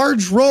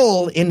large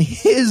role in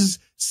his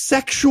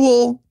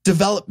sexual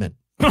development.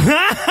 And,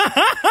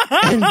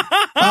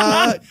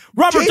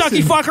 Rubber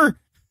ducky fucker.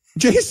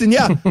 Jason,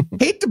 yeah,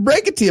 hate to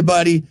break it to you,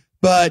 buddy,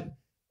 but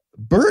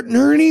Bert and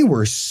Ernie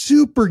were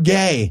super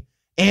gay.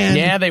 And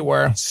yeah, they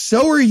were.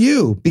 So are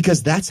you,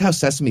 because that's how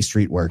Sesame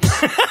Street works.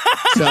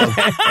 So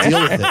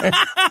deal with it.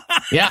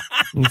 Yeah,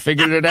 you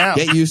figured it out.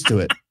 Get used to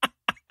it.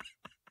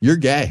 You're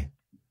gay.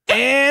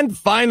 And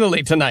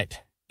finally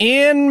tonight,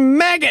 in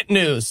maggot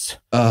news,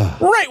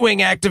 right-wing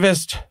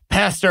activist,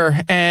 pastor,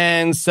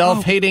 and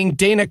self-hating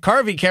Dana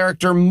Carvey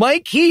character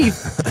Mike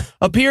Heath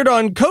appeared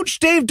on Coach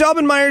Dave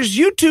Daubenmire's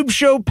YouTube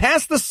show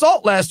Pass the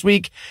Salt last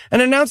week and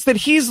announced that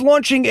he's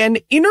launching an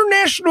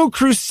international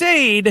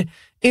crusade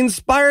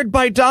inspired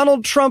by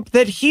Donald Trump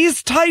that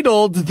he's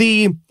titled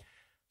the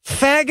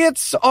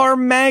Faggots Are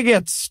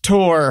Maggots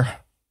Tour.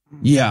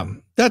 Yeah,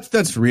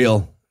 that's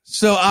real.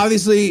 So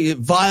obviously,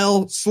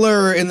 vile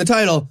slur in the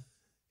title.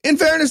 In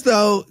fairness,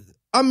 though,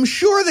 I'm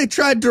sure they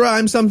tried to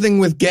rhyme something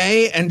with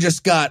gay and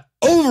just got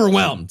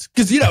overwhelmed.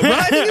 Because,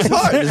 rhyming is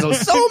hard.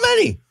 There's so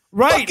many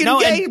fucking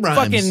gay rhymes.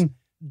 Fucking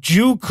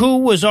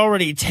Juku was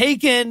already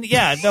taken.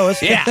 Yeah, no, it's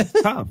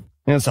tough.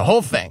 It's a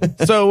whole thing.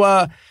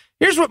 So,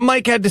 here's what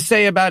Mike had to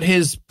say about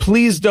his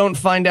Please Don't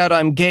Find Out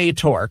I'm Gay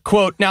tour.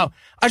 Quote, now,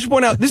 I should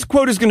point out, this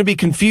quote is going to be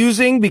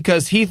confusing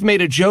because Heath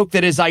made a joke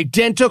that is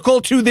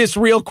identical to this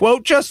real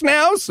quote just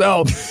now.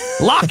 So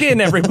lock in,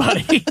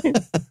 everybody.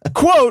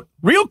 Quote,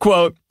 real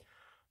quote,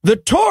 "The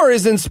tour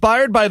is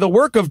inspired by the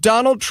work of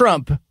Donald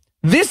Trump.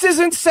 This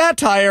isn't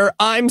satire.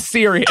 I'm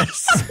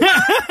serious."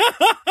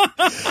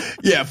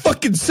 Yeah,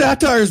 fucking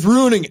satire is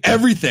ruining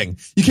everything.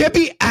 You can't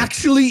be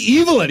actually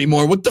evil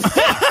anymore. What the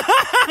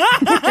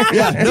fuck?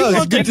 Yeah, no,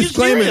 it's a good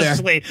disclaimer there.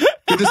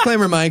 Good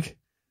disclaimer, Mike.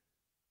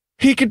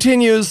 He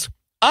continues,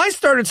 I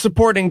started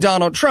supporting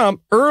Donald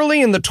Trump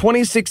early in the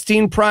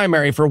 2016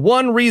 primary for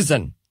one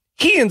reason.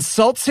 He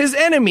insults his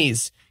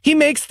enemies. He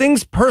makes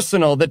things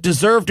personal that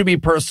deserve to be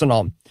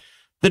personal.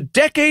 The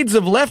decades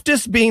of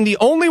leftists being the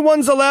only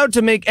ones allowed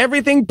to make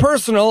everything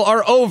personal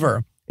are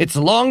over. It's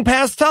long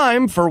past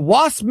time for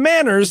WASP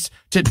manners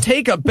to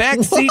take a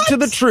back seat to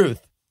the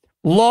truth.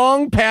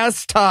 Long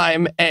past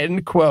time,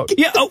 end quote.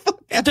 Yeah,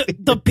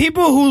 the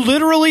people who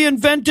literally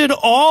invented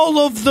all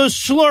of the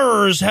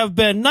slurs have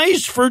been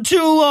nice for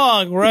too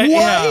long, right?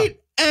 White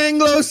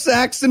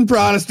Anglo-Saxon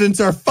Protestants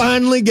are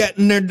finally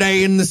getting their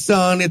day in the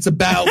sun. It's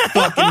about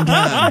fucking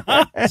time.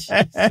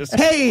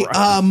 Hey,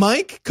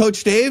 Mike,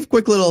 Coach Dave,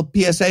 quick little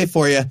PSA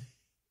for you.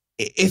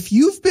 If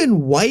you've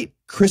been white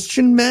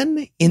Christian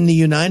men in the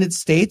United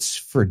States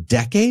for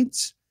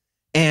decades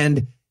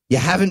and you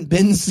haven't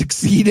been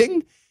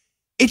succeeding,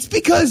 it's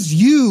because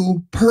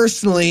you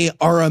personally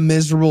are a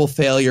miserable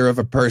failure of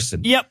a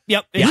person. Yep.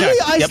 It really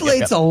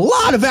isolates a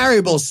lot of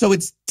variables, so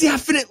it's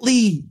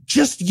definitely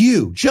just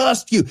you.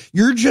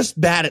 You're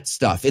just bad at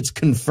stuff. It's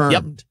confirmed.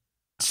 Yep.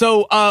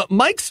 So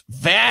Mike's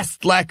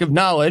vast lack of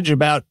knowledge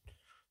about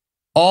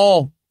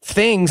all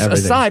things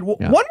aside,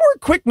 one more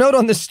quick note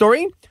on this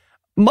story.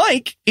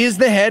 Mike is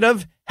the head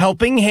of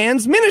Helping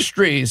Hands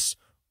Ministries,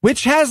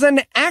 which has an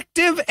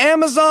active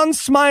Amazon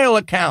Smile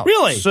account.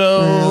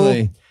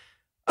 Really?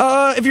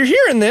 If you're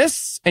hearing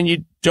this and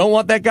you don't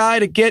want that guy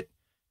to get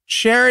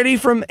charity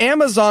from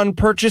Amazon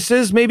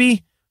purchases,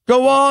 maybe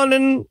go on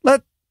and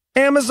let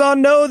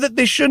Amazon know that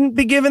they shouldn't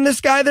be giving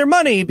this guy their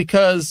money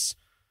because,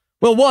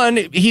 well, one,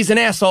 he's an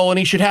asshole and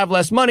he should have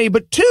less money,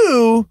 but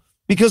two,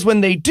 because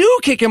when they do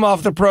kick him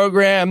off the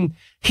program,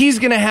 he's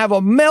going to have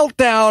a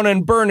meltdown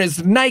and burn his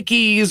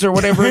Nikes or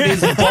whatever it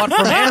is he bought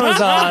from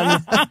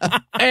Amazon,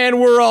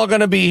 and we're all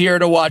going to be here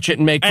to watch it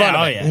and make fun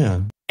of it.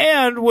 Yeah.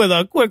 And with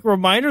a quick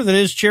reminder that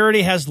his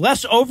charity has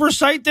less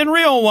oversight than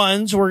real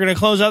ones, we're going to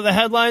close out the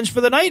headlines for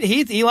the night.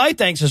 Heath, Eli,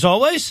 thanks as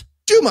always.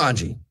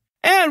 Jumanji.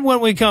 And when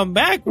we come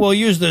back, we'll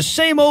use the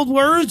same old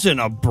words in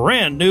a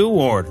brand new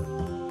order.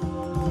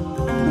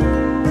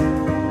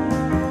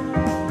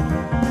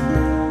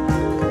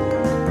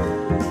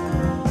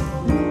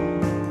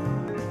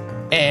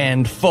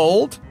 And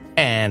fold,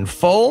 and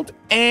fold,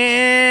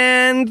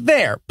 and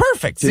there.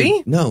 Perfect,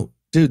 see? No,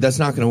 dude, that's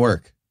not going to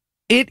work.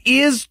 It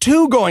is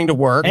too going to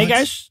work. Hey,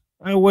 guys,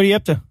 what are you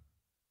up to?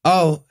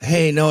 Oh,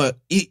 hey, Noah.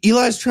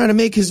 Eli's trying to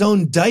make his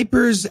own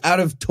diapers out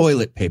of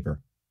toilet paper.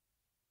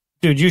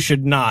 Dude, you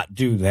should not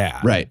do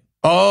that. Right.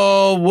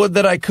 Oh, would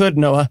that I could,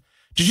 Noah.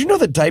 Did you know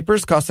that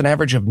diapers cost an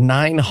average of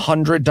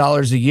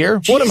 $900 a year?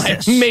 Jesus. What am I,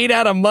 made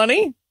out of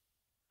money?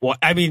 Well,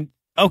 I mean,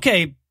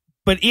 okay,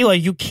 but Eli,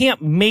 you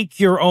can't make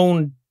your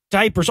own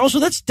diapers. Also,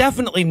 that's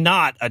definitely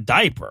not a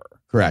diaper.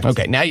 Correct.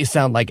 Okay, now you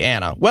sound like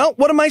Anna. Well,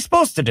 what am I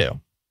supposed to do?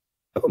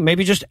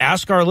 Maybe just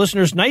ask our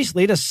listeners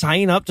nicely to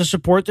sign up to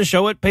support the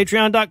show at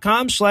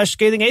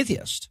patreon.com/Scathing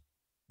Atheist.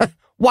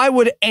 Why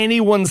would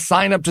anyone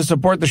sign up to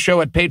support the show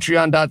at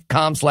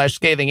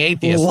patreon.com/Scathing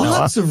Atheist?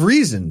 Lots of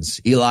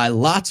reasons, Eli,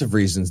 lots of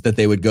reasons that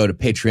they would go to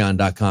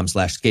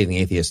patreon.com/Scathing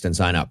Atheist and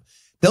sign up.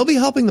 They'll be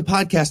helping the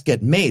podcast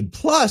get made.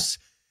 Plus,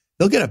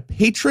 they'll get a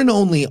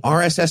patron-only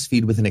RSS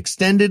feed with an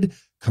extended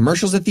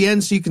commercials at the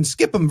end so you can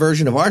skip them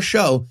version of our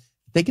show.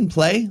 They can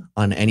play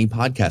on any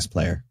podcast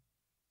player.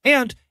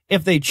 And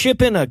if they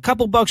chip in a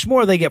couple bucks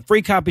more, they get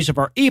free copies of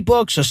our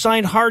ebooks, a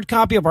signed hard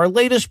copy of our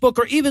latest book,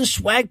 or even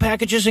swag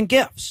packages and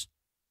gifts.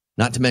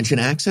 Not to mention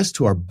access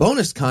to our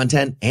bonus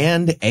content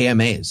and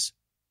AMAs.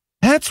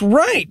 That's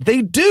right,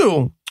 they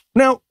do.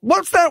 Now,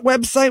 what's that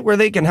website where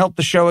they can help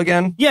the show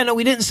again? Yeah, no,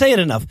 we didn't say it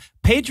enough.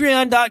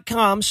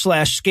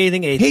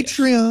 Patreon.com/Scathing Atheist.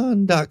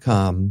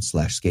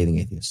 Patreon.com/Scathing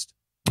Atheist.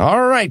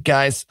 All right,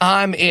 guys,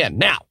 I'm in.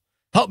 Now,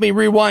 help me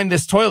rewind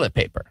this toilet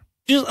paper.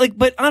 Just like,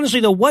 but honestly,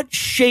 though, what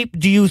shape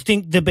do you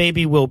think the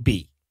baby will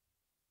be?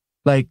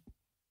 Like,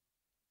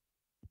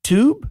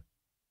 tube?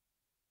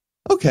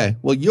 Okay,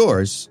 well,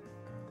 yours.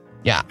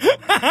 Yeah.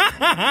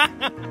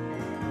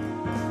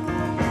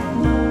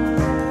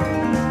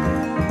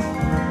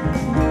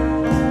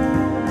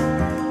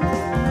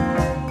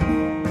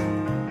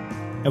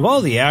 Have all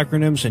the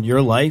acronyms in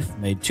your life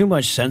made too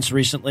much sense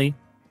recently?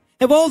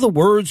 Have all the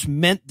words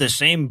meant the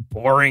same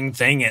boring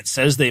thing it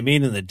says they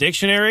mean in the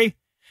dictionary?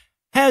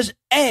 Has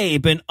A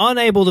been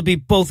unable to be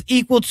both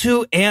equal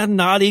to and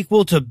not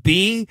equal to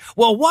B?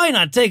 Well, why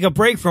not take a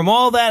break from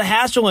all that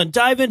hassle and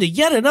dive into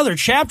yet another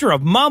chapter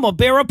of Mama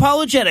Bear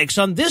Apologetics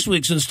on this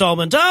week's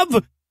installment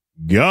of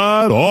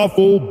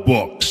God-Awful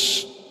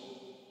Books.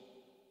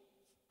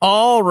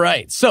 All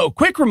right. So,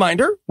 quick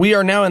reminder, we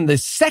are now in the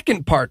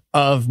second part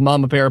of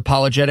Mama Bear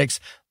Apologetics.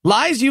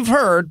 Lies you've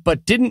heard,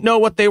 but didn't know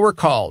what they were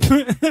called.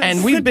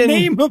 And we've been...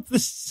 name of the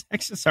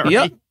section. Sorry.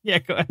 Yep. Yeah,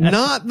 go ahead.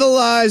 Not the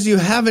lies you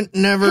haven't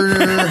never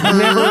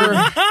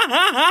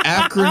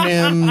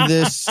acronym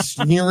this.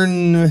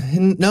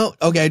 No,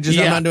 okay,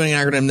 I'm not doing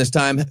an acronym this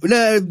time.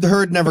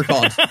 Heard, never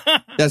called.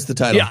 That's the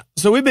title. Yeah.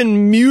 So we've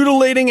been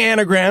mutilating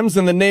anagrams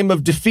in the name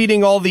of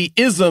defeating all the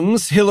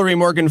isms Hillary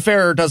Morgan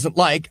Ferrer doesn't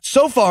like.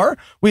 So far,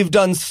 we've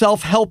done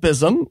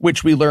self-helpism,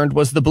 which we learned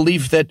was the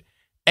belief that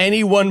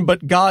anyone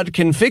but God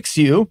can fix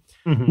you.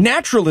 Mm-hmm.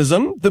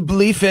 Naturalism, the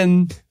belief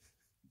in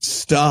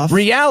stuff,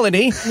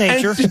 reality,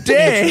 nature. And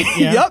today, nature.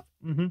 Yeah. Yep.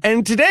 Mm-hmm.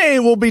 And today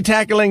we'll be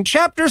tackling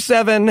Chapter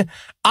 7,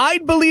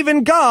 I'd believe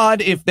in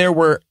God if there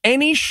were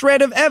any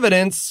shred of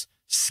evidence,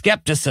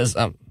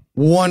 skepticism.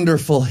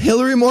 Wonderful.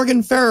 Hillary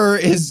Morgan Ferrer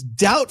is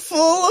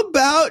doubtful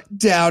about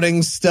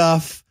doubting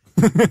stuff.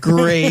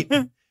 Great.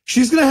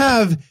 She's going to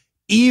have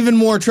even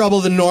more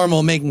trouble than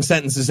normal making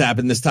sentences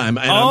happen this time.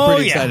 And I'm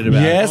pretty excited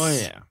about it.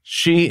 Yes,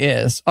 she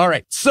is. All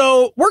right.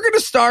 So we're going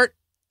to start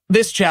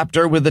this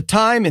chapter with the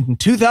time in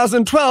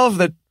 2012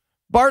 that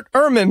Bart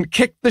Ehrman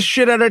kicked the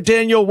shit out of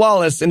Daniel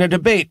Wallace in a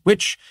debate,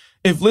 which,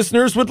 if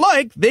listeners would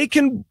like, they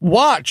can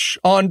watch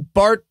on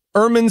Bart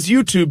Ehrman's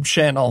YouTube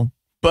channel.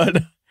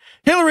 But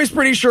Hillary's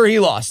pretty sure he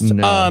lost.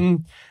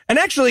 No. And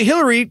actually,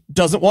 Hillary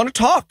doesn't want to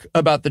talk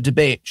about the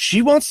debate.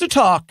 She wants to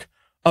talk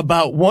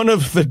about one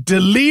of the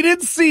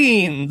deleted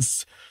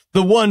scenes,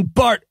 the one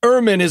Bart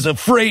Ehrman is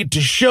afraid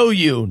to show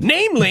you.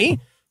 Namely,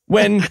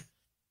 when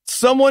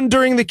someone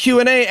during the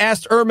Q&A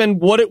asked Ehrman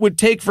what it would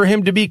take for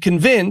him to be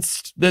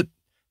convinced that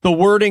the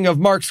wording of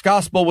Mark's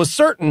gospel was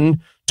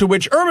certain, to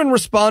which Ehrman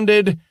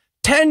responded,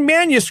 10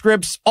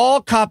 manuscripts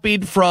all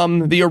copied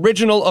from the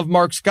original of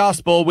Mark's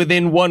gospel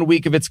within 1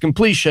 week of its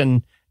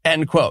completion,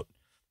 end quote.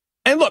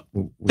 And look,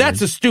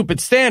 that's a stupid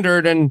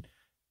standard, and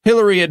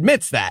Hillary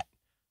admits that.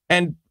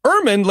 And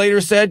Ehrman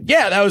later said,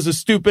 yeah, that was a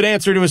stupid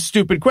answer to a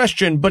stupid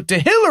question. But to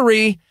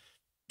Hillary,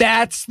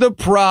 that's the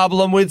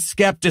problem with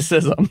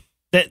skepticism.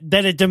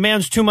 That it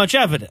demands too much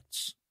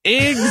evidence.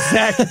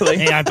 Exactly.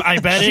 Hey, I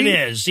bet it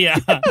is. Yeah.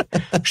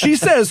 She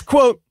says,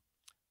 quote,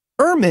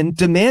 Ehrman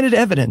demanded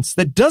evidence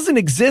that doesn't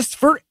exist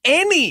for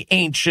any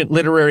ancient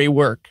literary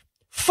work.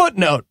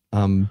 Footnote.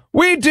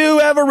 We do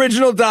have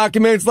original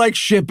documents like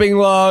shipping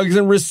logs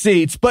and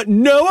receipts, but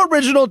no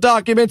original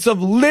documents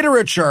of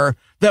literature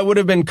that would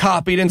have been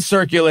copied and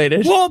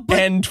circulated. Well, but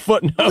end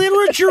footnote.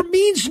 Literature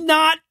means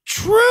not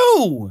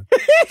true,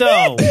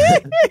 though.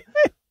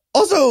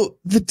 Also,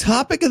 the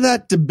topic of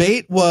that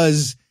debate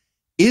was,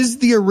 is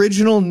the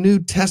original New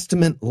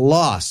Testament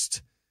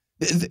lost?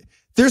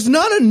 There's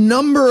not a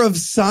number of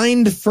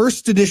signed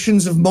first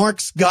editions of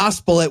Mark's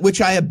gospel at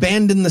which I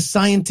abandon the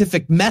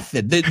scientific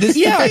method. This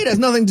debate has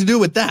nothing to do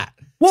with that.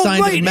 Well,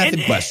 scientific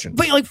method question.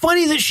 But like,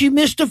 funny that she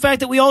missed the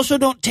fact that we also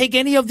don't take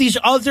any of these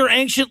other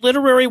ancient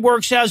literary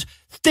works as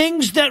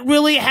things that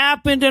really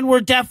happened and were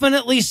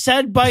definitely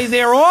said by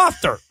their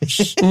authors.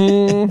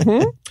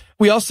 Mm-hmm.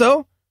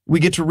 We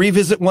get to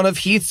revisit one of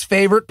Heath's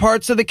favorite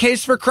parts of the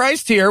case for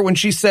Christ here when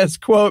she says,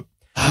 quote,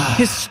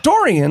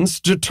 historians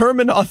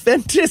determine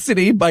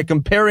authenticity by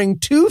comparing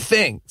two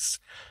things,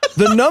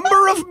 the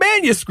number of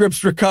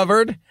manuscripts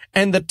recovered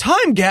and the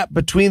time gap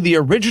between the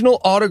original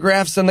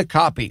autographs and the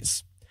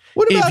copies.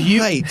 What about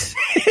height?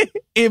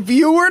 If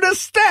you were to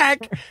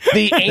stack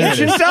the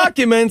ancient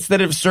documents that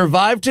have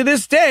survived to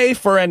this day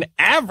for an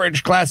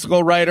average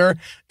classical writer,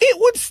 it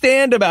would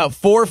stand about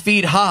 4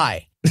 feet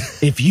high.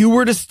 If you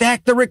were to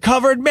stack the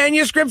recovered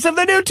manuscripts of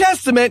the New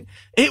Testament,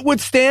 it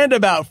would stand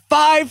about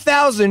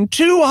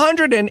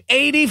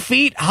 5,280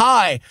 feet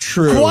high.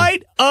 True.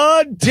 Quite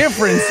a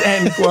difference,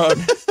 end quote.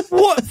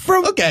 What,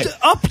 from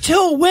up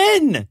till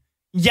when?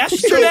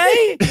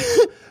 Yesterday?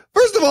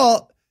 First of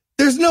all,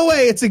 there's no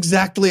way it's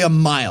exactly a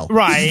mile.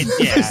 Right,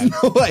 yeah. There's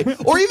no way.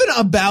 Or even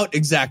about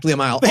exactly a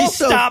mile. They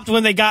stopped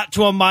when they got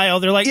to a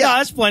mile. They're like, yeah,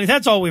 that's plenty.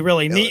 That's all we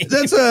really need.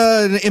 That's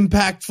an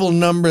impactful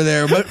number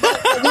there. But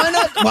why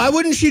not? Why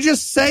wouldn't she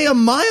just say a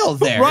mile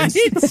there? Right.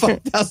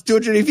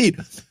 5,280 feet.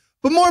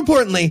 But more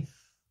importantly,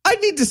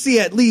 I'd need to see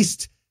at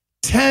least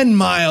 10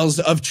 miles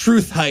of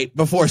truth height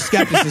before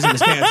skepticism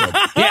is canceled.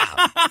 Yeah,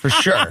 for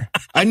sure.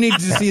 I need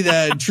to see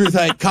the truth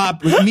height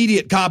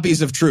immediate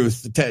copies of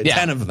truth,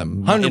 10 of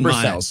them 100%. In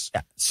miles.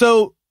 Yeah.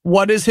 So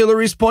what is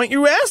Hillary's point,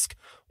 you ask?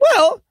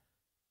 Well,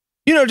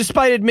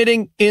 despite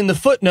admitting in the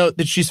footnote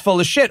that she's full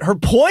of shit, her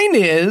point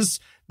is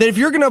that if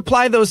you're going to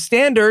apply those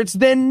standards,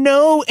 then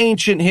no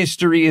ancient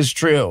history is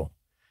true.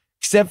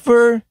 Except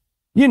for,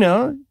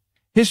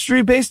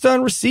 history based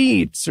on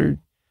receipts or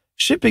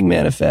shipping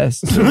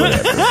manifests or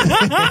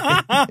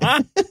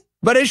whatever.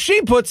 But as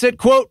she puts it,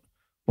 quote,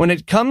 when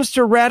it comes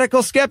to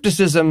radical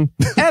skepticism,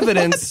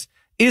 evidence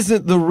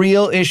isn't the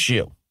real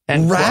issue.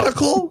 And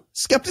radical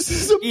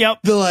skepticism?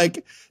 Yep.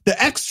 The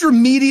extra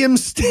medium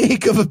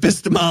steak of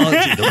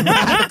epistemology.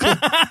 The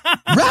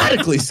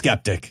radically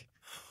skeptic.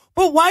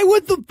 But why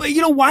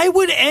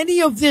would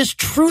any of this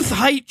truth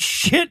height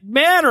shit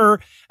matter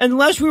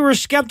unless we were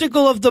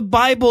skeptical of the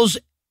Bible's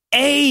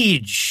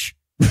age?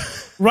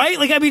 Right?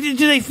 Do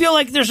they feel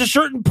like there's a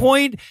certain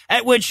point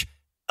at which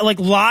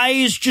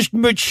lies just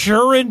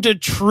mature into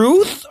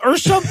truth or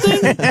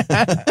something?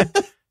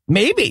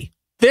 Maybe.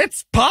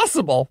 That's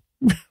possible.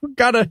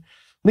 Gotta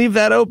leave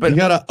that open. You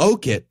gotta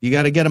oak it. You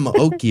gotta get them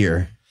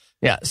oakier.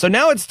 Yeah. So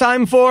now it's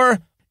time for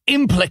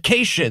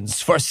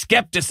implications for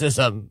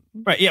skepticism.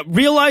 Right, yeah.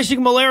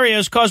 Realizing malaria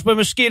is caused by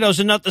mosquitoes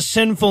and not the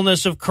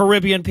sinfulness of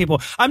Caribbean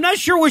people. I'm not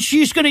sure what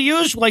she's going to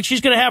use. Like,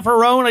 she's going to have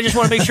her own. I just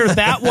want to make sure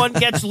that one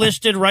gets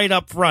listed right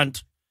up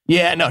front.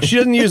 Yeah, no, she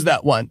doesn't use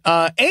that one.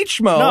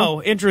 HMO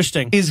No,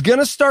 interesting. is going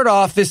to start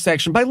off this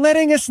section by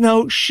letting us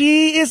know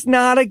she is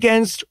not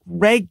against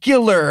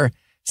regular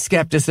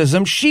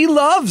skepticism. She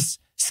loves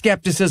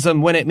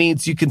skepticism when it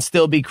means you can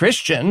still be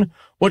Christian.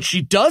 What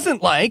she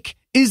doesn't like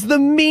is the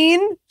mean,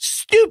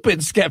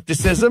 stupid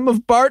skepticism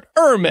of Bart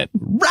Ehrman.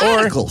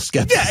 Radical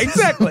skepticism. Yeah,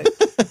 exactly.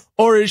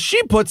 Or as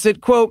she puts it,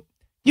 quote,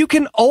 you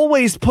can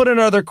always put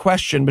another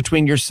question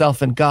between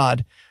yourself and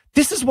God.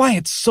 This is why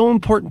it's so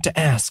important to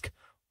ask.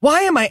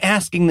 Why am I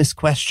asking this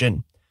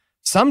question?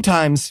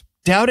 Sometimes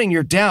doubting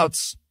your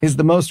doubts is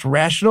the most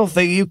rational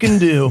thing you can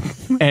do.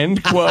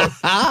 End quote.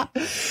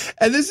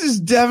 And this is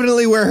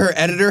definitely where her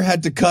editor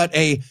had to cut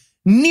a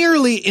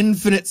nearly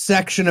infinite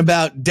section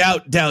about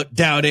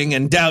doubting,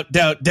 and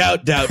doubting.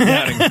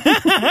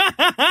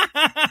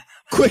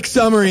 Quick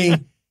summary.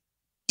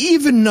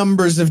 Even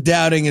numbers of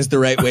doubting is the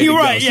right way to go.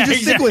 Right, So yeah,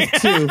 just exactly.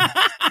 stick with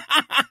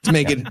 2 to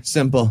make it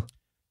simple.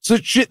 So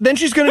then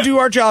she's going to do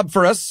our job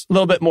for us a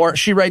little bit more.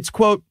 She writes,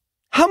 quote,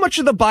 how much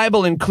of the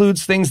Bible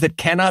includes things that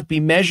cannot be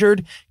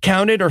measured,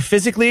 counted, or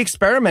physically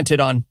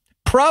experimented on?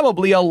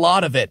 Probably a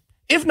lot of it,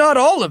 if not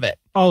all of it.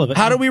 All of it.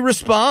 How do we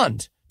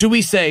respond? Do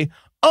we say,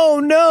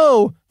 oh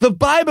no, the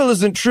Bible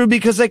isn't true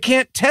because I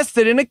can't test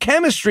it in a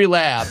chemistry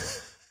lab?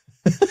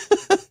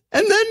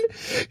 And then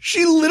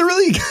she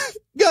literally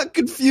got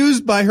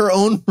confused by her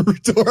own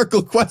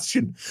rhetorical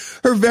question.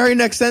 Her very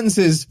next sentence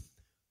is,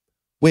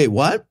 wait,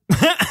 what?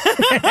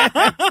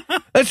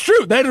 That's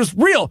true. That is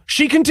real.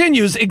 She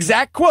continues,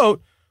 exact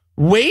quote,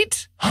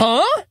 wait,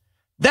 huh?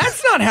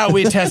 That's not how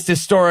we test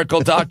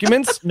historical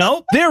documents.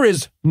 Nope. There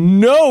is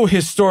no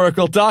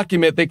historical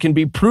document that can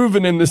be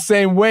proven in the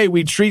same way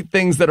we treat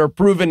things that are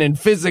proven in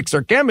physics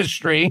or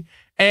chemistry.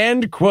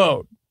 End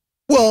quote.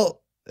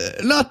 Well,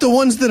 not the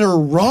ones that are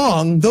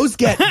wrong. Those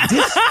get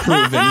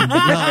disproven, but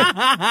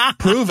not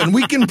proven.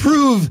 We can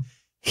prove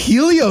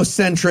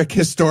heliocentric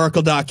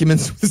historical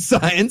documents with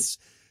science.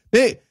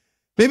 Maybe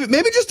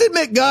just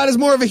admit God is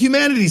more of a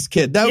humanities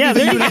kid. That would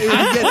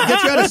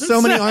get you out of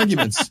so many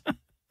arguments.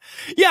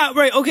 Yeah,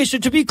 right. Okay, so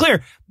to be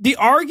clear, the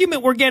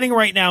argument we're getting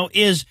right now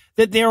is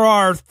that there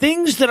are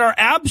things that are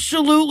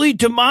absolutely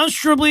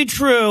demonstrably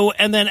true,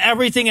 and then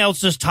everything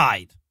else is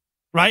tied,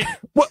 right?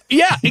 Well,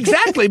 yeah,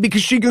 exactly,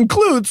 because she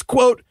concludes,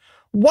 quote,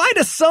 why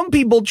do some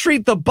people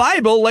treat the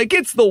Bible like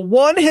it's the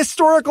one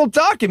historical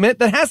document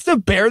that has to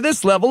bear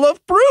this level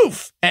of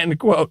proof? End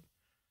quote.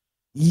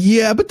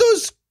 Yeah, but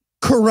those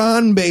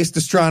Quran-based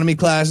astronomy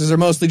classes are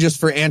mostly just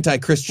for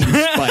anti-Christian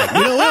spite.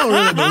 We don't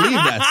really believe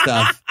that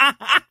stuff.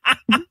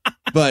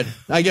 But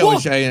I get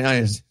what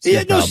I see.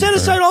 Yeah, no, set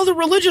aside all the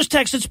religious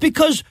texts. It's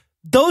because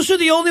those are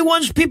the only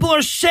ones people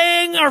are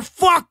saying are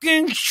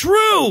fucking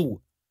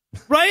true.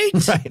 Right?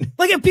 Right.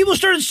 Like if people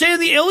started saying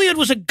the Iliad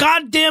was a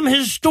goddamn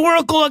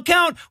historical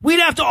account,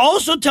 we'd have to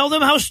also tell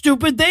them how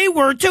stupid they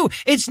were too.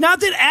 It's not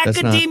that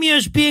academia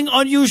is being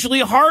unusually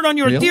hard on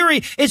your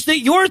theory. It's that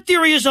your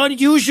theory is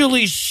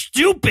unusually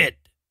stupid.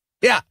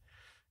 Yeah.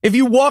 If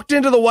you walked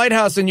into the White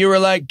House and you were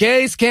like,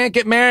 gays can't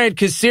get married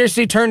because Circe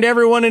turned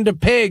everyone into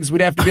pigs,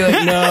 we'd have to be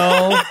like,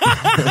 no,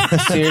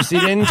 Circe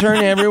didn't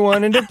turn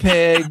everyone into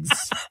pigs.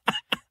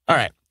 All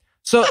right.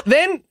 So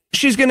then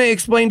she's going to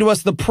explain to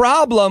us the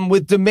problem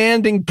with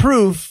demanding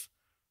proof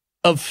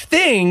of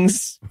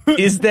things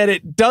is that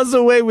it does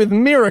away with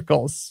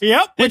miracles.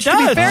 Yep, which, to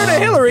be fair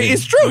to Hillary,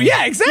 is true.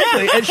 Yeah,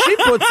 exactly. And she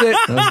puts it,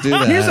 Let's do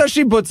that. Here's how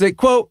she puts it,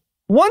 quote,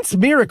 once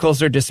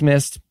miracles are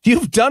dismissed,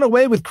 you've done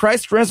away with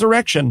Christ's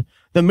resurrection,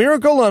 the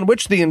miracle on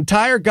which the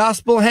entire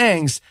gospel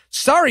hangs.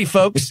 Sorry,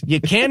 folks,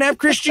 you can't have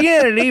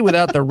Christianity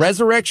without the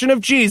resurrection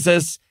of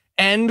Jesus.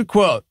 End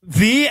quote.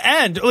 The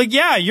end. Like,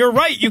 yeah, you're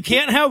right. You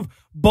can't have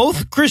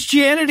both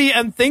Christianity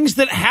and things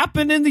that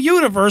happen in the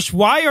universe.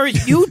 Why are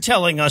you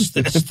telling us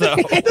this, though?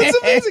 That's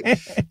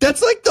amazing.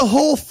 That's like the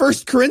whole 1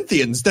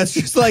 Corinthians. That's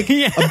just like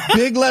a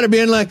big letter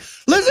being like,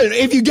 listen,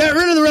 if you get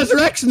rid of the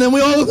resurrection, then we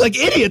all look like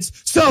idiots.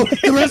 So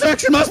the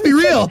resurrection must be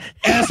real,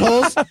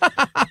 assholes.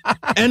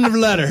 End of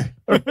letter.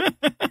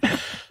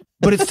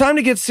 But it's time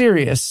to get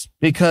serious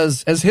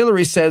because, as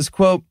Hillary says,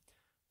 quote,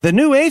 the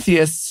new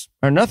atheists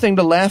are nothing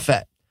to laugh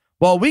at.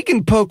 While we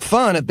can poke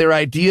fun at their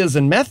ideas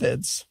and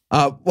methods.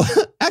 Well,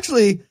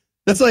 actually,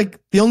 that's like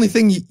the only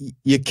thing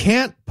you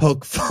can't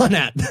poke fun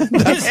at.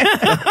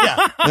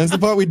 That's the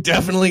part we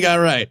definitely got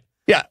right.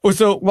 Yeah.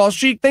 So while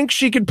she thinks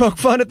she can poke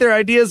fun at their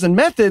ideas and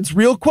methods,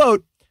 real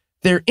quote,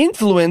 their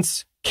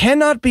influence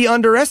cannot be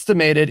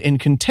underestimated in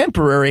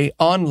contemporary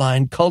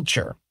online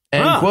culture.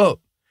 End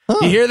quote.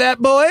 You hear that,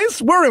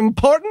 boys? We're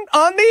important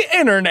on the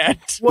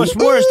internet. What's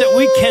more is that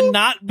we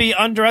cannot be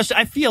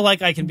underestimated. I feel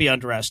like I can be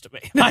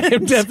underestimated. I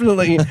am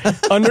definitely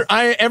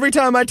every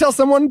time I tell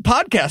someone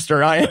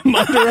podcaster, I am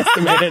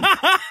underestimated.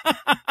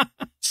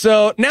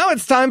 So now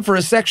it's time for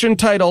a section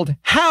titled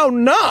How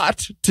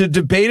Not to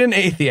Debate an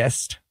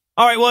Atheist.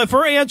 All right. Well, if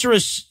her answer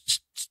is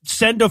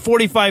send a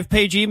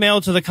 45-page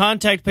email to the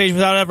contact page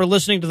without ever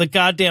listening to the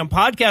goddamn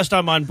podcast,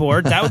 I'm on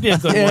board. That would be a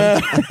good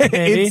one.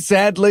 Maybe. It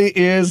sadly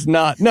is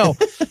not. No,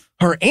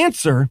 her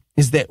answer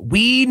is that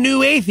we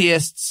new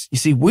atheists, you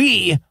see,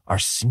 we are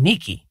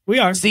sneaky. We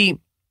are. See,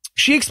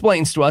 she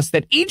explains to us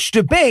that each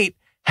debate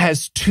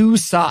has two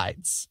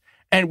sides.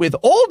 And with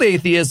old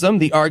atheism,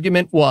 the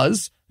argument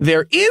was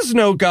there is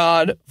no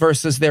God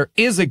versus there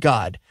is a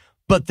God.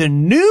 But the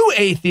new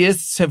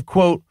atheists have,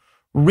 quote,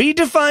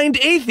 redefined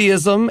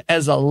atheism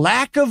as a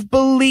lack of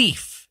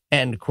belief,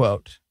 end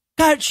quote.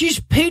 God, she's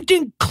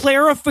painting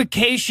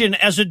clarification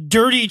as a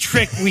dirty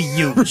trick we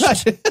used.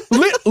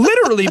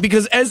 Literally,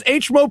 because as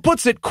H. Mo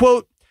puts it,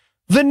 quote,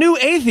 the new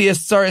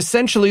atheists are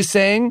essentially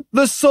saying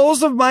the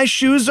soles of my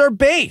shoes are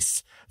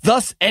base.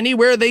 Thus,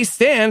 anywhere they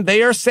stand,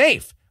 they are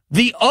safe.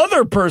 The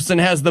other person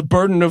has the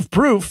burden of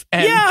proof,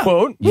 end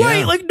quote. Right,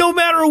 Yeah. like no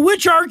matter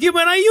which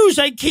argument I use,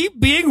 I keep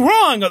being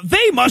wrong.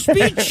 They must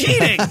be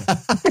cheating.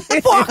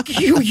 Fuck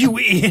you, you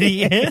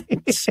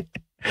idiots.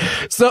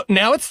 So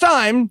now it's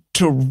time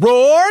to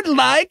roar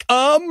like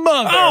a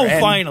mother. Oh,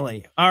 and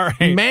finally. All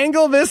right.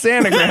 mangle this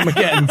anagram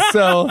again.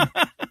 So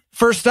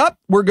first up,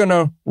 we're going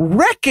to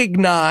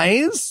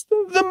recognize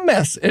the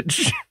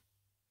message.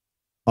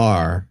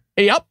 R.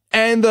 Yep.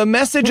 And the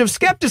message of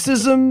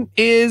skepticism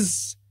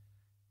is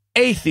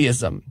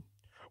atheism,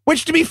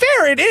 which, to be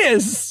fair, it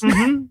is.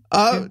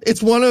 Mm-hmm.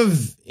 It's one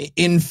of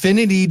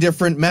infinity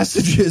different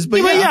messages,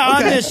 but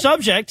on okay. this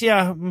subject,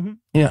 yeah. Mm-hmm.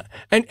 Yeah.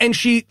 And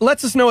she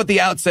lets us know at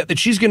the outset that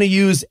she's going to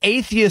use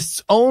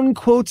atheists' own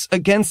quotes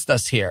against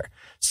us here.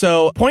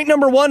 So point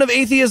number one of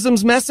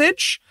atheism's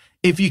message,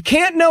 if you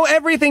can't know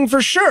everything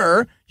for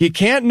sure, you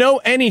can't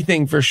know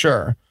anything for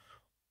sure.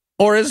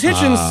 Or as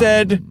Hitchens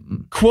said,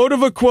 quote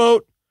of a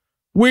quote,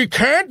 we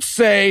can't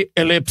say,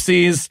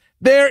 ellipses,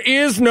 there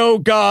is no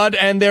God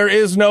and there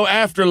is no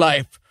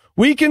afterlife.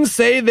 We can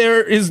say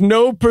there is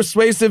no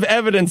persuasive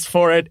evidence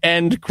for it,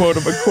 end quote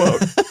of a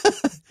quote.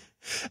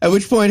 At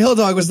which point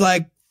Hilldog was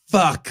like,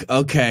 fuck,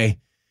 okay.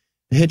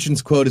 The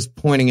Hitchens quote is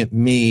pointing at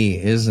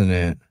me, isn't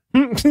it?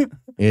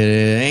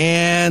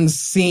 And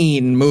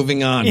scene,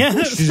 moving on.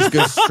 Yes. She just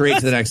goes straight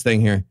to the next thing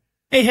here.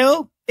 Hey,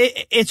 Hill,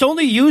 it's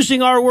only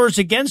using our words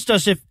against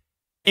us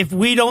if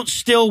we don't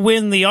still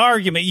win the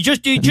argument. You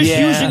just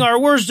using our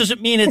words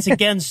doesn't mean it's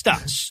against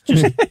us.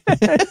 Just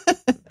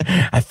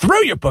I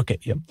threw your book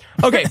at you.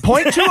 Okay,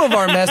 point two of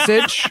our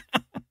message.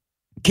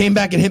 Came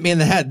back and hit me in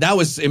the head. That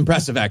was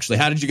impressive, actually.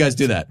 How did you guys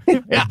do that?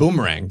 It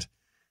boomeranged.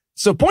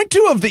 So point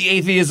two of the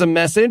atheism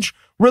message,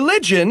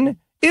 religion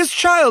is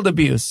child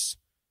abuse.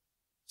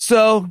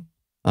 So,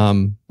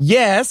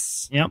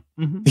 yes. Yep.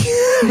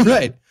 Mm-hmm.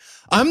 Right.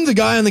 I'm the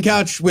guy on the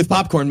couch with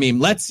popcorn meme.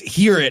 Let's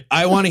hear it.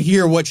 I want to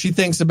hear what she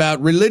thinks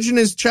about religion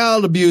is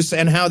child abuse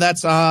and how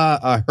that's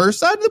her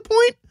side of the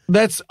point.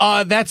 That's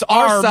our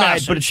side,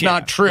 message, but it's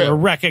not true. We're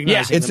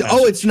recognizing It's the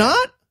message. it's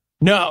not?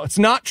 No, it's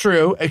not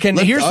true.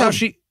 Here's how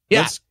she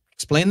Let's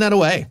explain that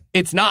away.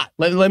 It's not.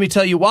 Let me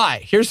tell you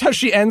why. Here's how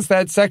she ends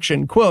that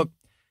section. Quote,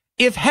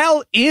 if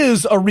hell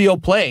is a real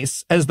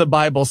place, as the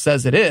Bible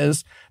says it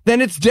is, then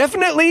it's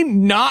definitely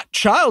not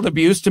child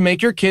abuse to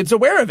make your kids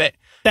aware of it.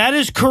 That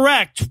is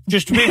correct.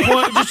 Yes,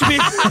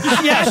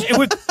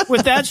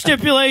 with that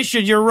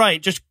stipulation, you're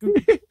right. Just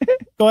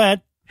go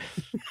ahead.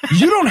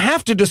 You don't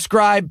have to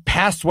describe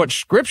past what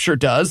Scripture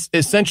does,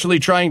 essentially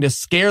trying to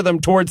scare them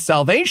towards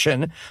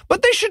salvation,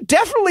 but they should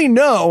definitely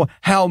know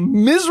how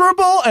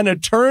miserable an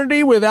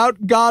eternity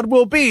without God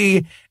will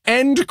be,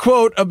 end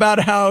quote, about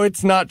how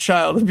it's not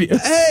child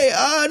abuse. Hey,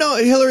 no,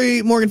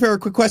 Hillary Morgan Ferrer,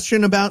 quick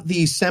question about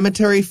the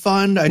cemetery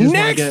fund. I just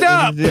Next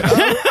up!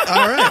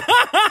 All right.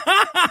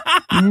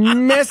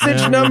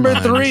 Message number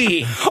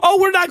 3. Oh,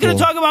 we're not going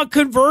to talk about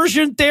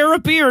conversion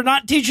therapy or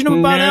not teaching them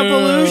about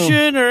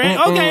evolution or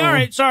okay, all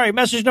right, sorry.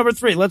 Message number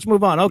 3. Let's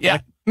move on. Okay. Yeah.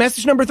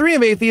 Message number 3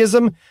 of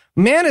atheism,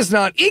 man is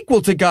not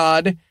equal to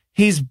God,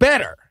 he's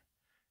better.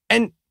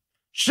 And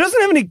she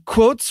doesn't have any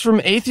quotes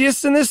from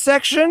atheists in this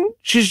section.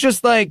 She's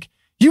just like,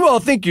 you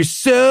all think you're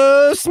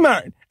so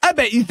smart. I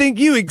bet you think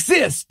you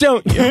exist,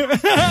 don't you?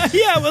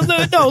 Yeah,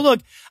 well, no, look,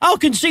 I'll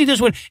concede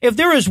this one. If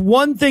there is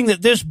one thing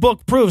that this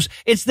book proves,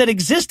 it's that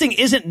existing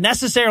isn't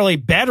necessarily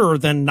better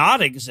than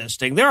not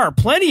existing. There are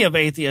plenty of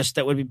atheists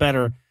that would be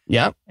better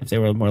if they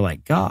were more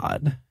like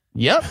God.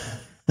 Yep.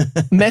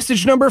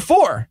 Message number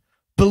 4.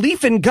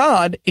 Belief in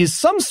God is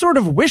some sort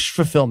of wish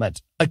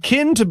fulfillment,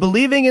 akin to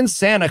believing in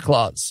Santa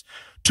Claus.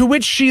 To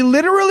which she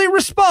literally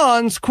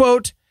responds,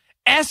 quote,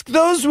 ask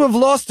those who have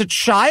lost a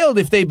child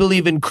if they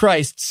believe in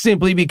Christ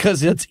simply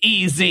because it's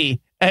easy,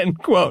 end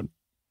quote.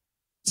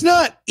 It's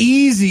not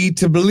easy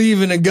to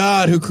believe in a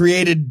God who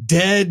created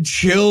dead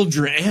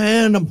children.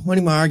 And I'm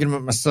pointing my argument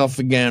at myself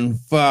again.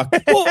 Fuck.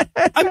 Well,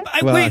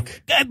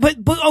 wait,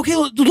 but okay,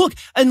 look,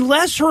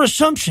 unless her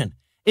assumption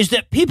is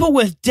that people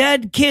with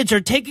dead kids are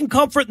taking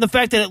comfort in the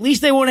fact that at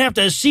least they won't have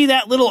to see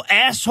that little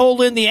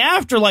asshole in the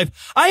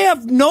afterlife. I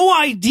have no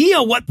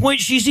idea what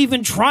point she's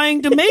even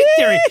trying to make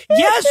there.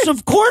 Yes,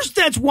 of course,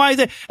 that's why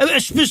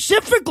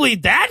specifically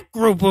that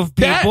group of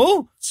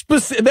people.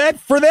 That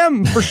for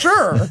them, for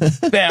sure.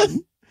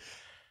 Them.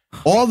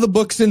 All the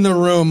books in the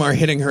room are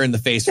hitting her in the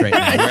face right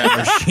now,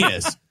 wherever she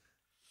is.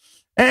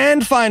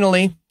 And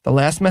finally, the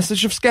last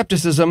message of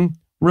skepticism: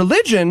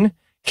 religion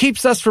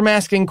keeps us from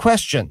asking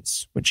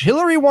questions, which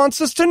Hillary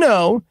wants us to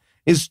know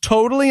is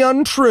totally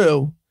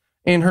untrue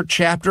in her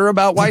chapter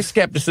about why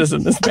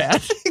skepticism is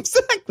bad.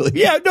 Exactly.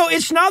 Yeah, no,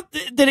 it's not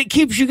that it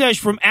keeps you guys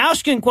from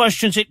asking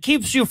questions. It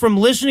keeps you from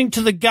listening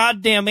to the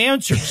goddamn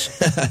answers,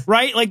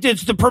 right? Like,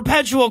 it's the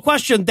perpetual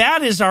question.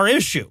 That is our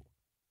issue.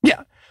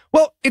 Yeah.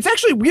 Well, it's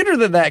actually weirder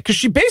than that, because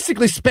she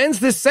basically spends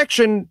this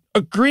section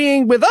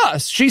agreeing with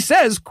us. She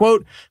says,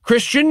 quote,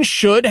 Christians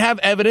should have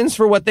evidence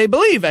for what they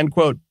believe, end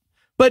quote.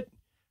 But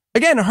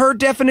again, her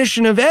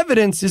definition of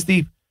evidence is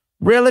the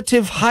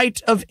relative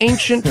height of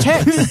ancient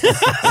texts.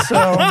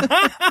 So,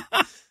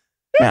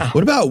 yeah.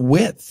 What about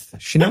width?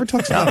 She never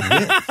talks about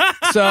width.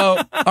 So,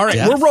 all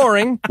right, we're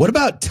roaring. What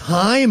about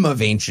time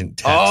of ancient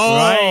texts? Oh,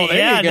 right. there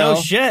Yeah, you go. no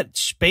shit.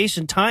 Space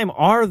and time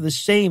are the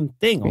same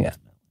thing. Yeah.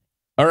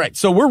 All right,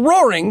 so we're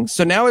roaring.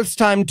 So now it's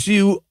time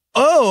to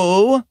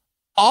offer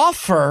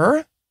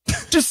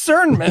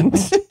discernment.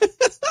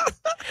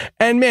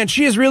 And man,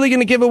 she is really going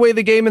to give away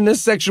the game in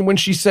this section when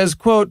she says,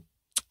 quote,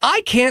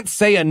 I can't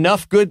say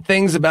enough good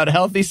things about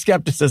healthy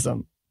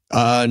skepticism.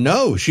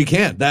 No, she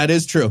can't. That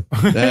is true.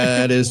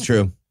 That is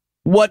true.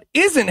 What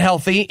isn't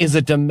healthy is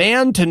a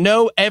demand to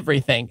know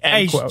everything,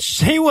 end quote.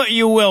 Say what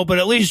you will, but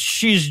at least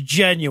she's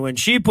genuine.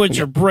 She puts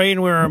her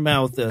brain where her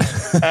mouth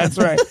is. That's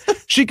right.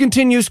 She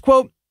continues,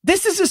 quote,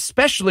 this is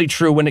especially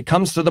true when it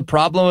comes to the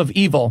problem of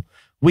evil.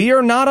 We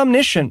are not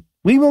omniscient.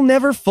 We will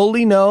never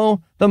fully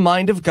know the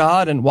mind of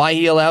God and why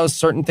he allows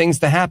certain things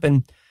to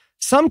happen.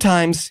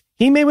 Sometimes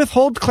he may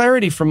withhold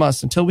clarity from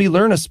us until we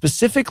learn a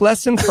specific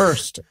lesson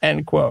first,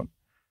 end quote.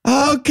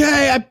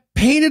 Okay, I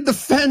painted the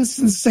fence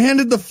and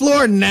sanded the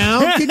floor.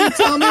 Now, can you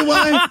tell me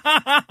why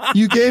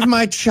you gave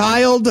my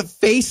child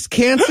face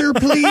cancer,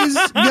 please,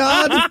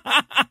 God?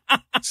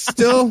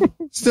 Still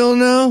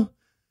no?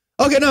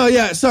 Okay, no,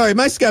 yeah, sorry.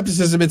 My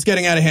skepticism, it's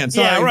getting out of hand.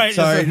 Sorry, yeah, right.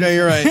 Sorry, no,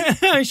 you're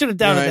right. I should have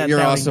doubted that. You're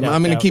awesome.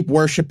 I'm going to keep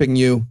worshiping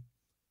you.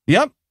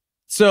 Yep.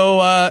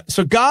 So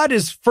God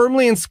is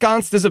firmly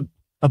ensconced as a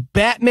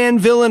Batman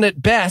villain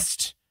at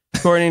best,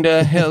 according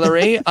to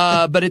Hillary.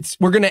 But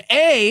we're going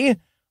to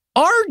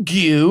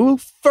argue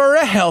for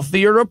a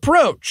healthier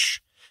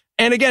approach.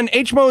 And again,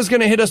 HMO is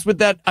going to hit us with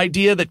that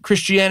idea that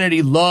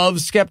Christianity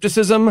loves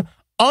skepticism.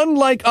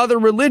 Unlike other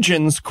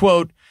religions,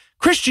 quote,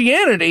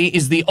 Christianity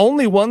is the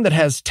only one that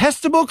has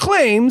testable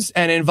claims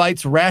and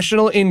invites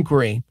rational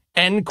inquiry,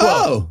 end quote.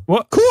 Oh,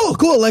 what?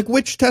 Cool. Like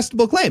which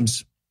testable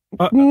claims?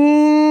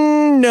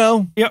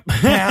 No. Yep.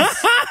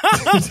 Pass.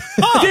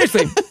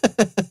 Seriously.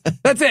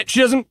 That's it. She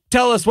doesn't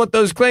tell us what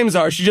those claims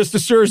are. She just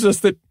assures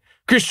us that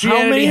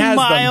Christianity has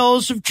them. How many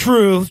miles of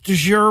truth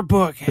does your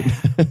book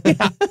have?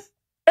 Yeah.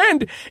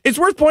 And it's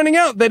worth pointing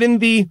out that in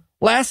the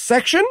last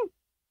section,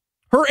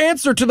 her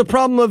answer to the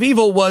problem of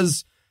evil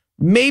was,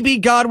 maybe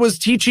God was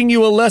teaching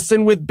you a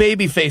lesson with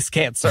babyface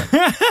cancer.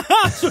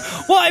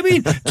 Well, I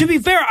mean, to be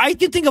fair, I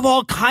can think of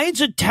all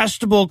kinds of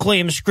testable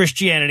claims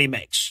Christianity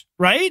makes,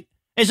 right?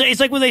 It's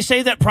like when they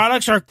say that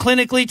products are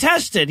clinically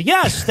tested.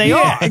 Yes, they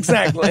are.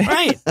 Exactly.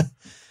 Right.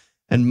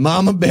 And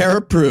Mama Bear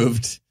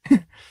approved.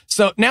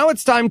 So now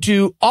it's time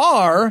to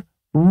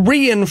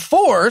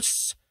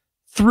reinforce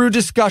through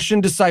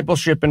discussion,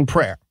 discipleship, and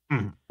prayer.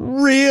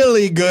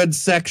 Really good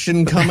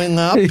section coming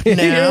up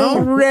now.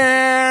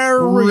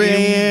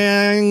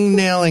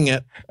 Nailing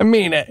it. I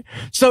mean it.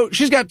 So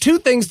she's got two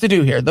things to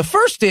do here. The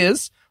first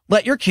is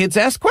let your kids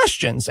ask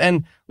questions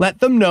and let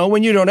them know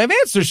when you don't have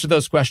answers to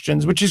those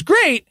questions, which is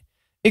great,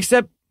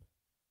 except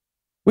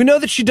we know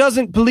that she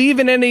doesn't believe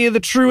in any of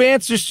the true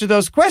answers to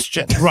those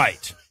questions.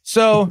 Right.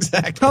 So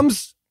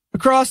comes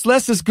across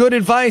less as good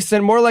advice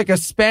and more like a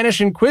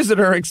Spanish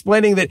inquisitor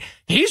explaining that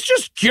he's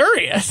just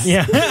curious.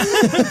 Yeah.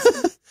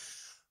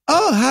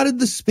 Oh, how did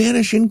the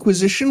Spanish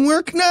Inquisition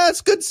work? No,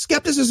 it's good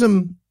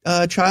skepticism,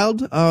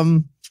 child.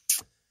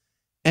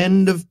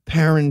 End of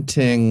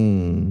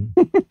parenting.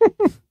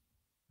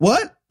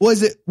 What?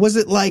 Was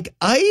it like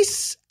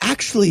ice?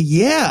 Actually,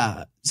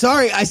 yeah.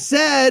 Sorry, I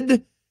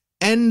said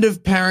end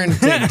of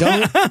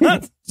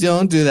parenting.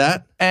 Don't do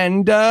that.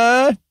 And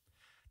now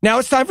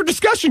it's time for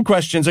discussion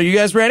questions. Are you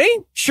guys ready?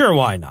 Sure,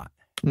 why not?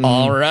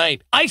 All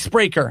right.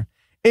 Icebreaker.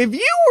 If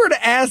you were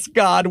to ask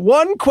God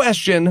one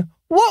question,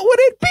 what would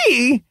it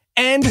be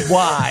and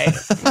why?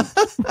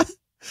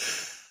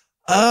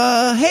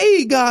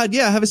 Hey, God.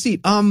 Yeah, have a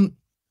seat. What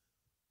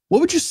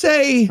would you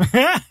say you do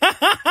here?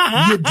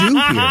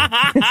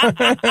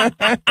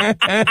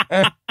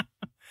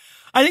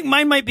 I think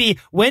mine might be,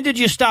 when did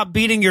you stop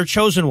beating your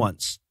chosen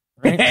ones?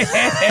 Right?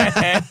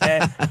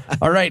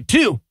 All right.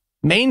 2,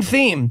 main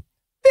theme.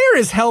 There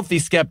is healthy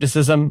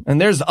skepticism and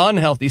there's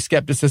unhealthy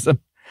skepticism.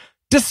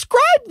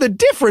 Describe the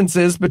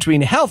differences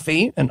between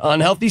healthy and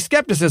unhealthy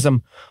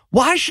skepticism.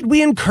 Why should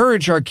we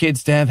encourage our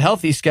kids to have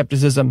healthy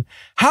skepticism?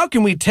 How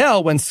can we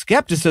tell when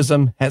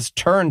skepticism has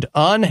turned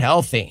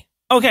unhealthy?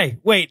 Okay,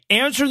 wait.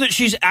 Answer that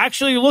she's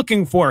actually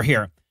looking for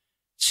here.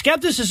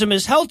 skepticism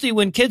is healthy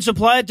when kids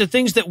apply it to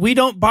things that we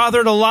don't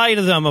bother to lie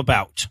to them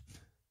about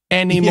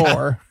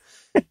anymore.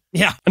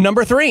 Yeah.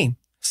 Number 3,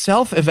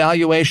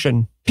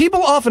 self-evaluation.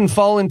 People often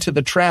fall into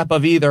the trap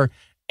of either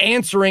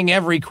answering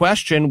every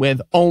question with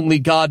only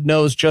God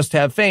knows, just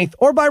have faith,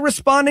 or by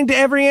responding to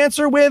every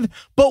answer with,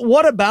 but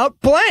what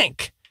about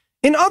blank?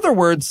 In other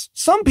words,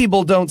 some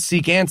people don't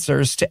seek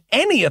answers to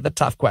any of the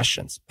tough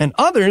questions, and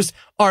others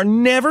are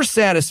never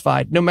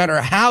satisfied no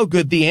matter how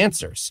good the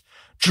answers.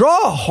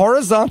 Draw a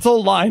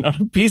horizontal line on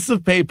a piece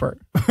of paper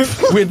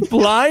with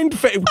blind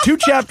faith. 2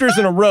 chapters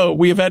in a row,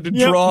 we have had to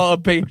draw a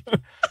paper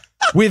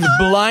with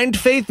blind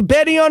faith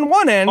Betty on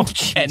one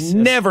end and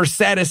never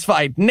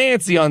satisfied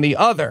Nancy on the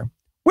other.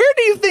 Where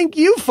do you think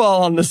you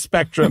fall on the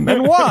spectrum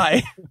and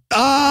why?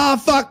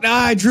 Fuck.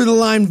 I drew the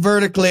line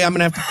vertically. I'm going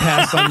to have to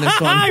pass on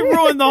this one. I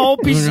ruined the whole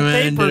piece of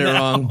I paper did it now.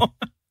 wrong.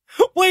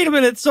 Wait a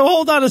minute. So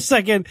hold on a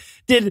second.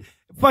 Did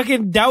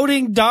fucking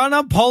doubting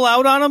Donna pull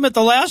out on him at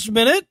the last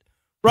minute?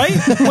 Right?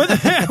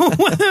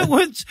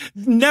 What's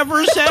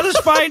never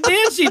satisfied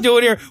Nancy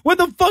doing here? When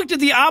the fuck did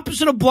the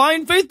opposite of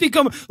blind faith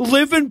become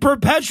live in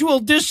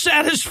perpetual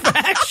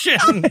dissatisfaction?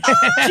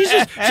 She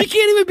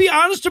can't even be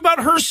honest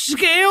about her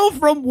scale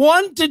from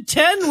 1 to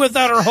 10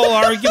 without her whole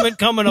argument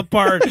coming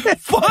apart.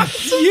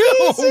 Fuck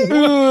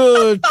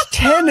you.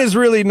 10 is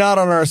really not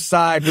on our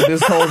side with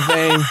this whole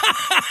thing.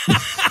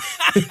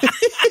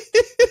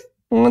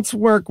 Let's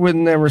work with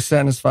never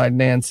satisfied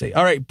Nancy.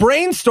 All right,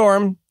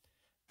 brainstorm.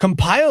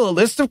 Compile a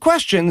list of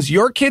questions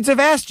your kids have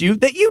asked you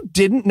that you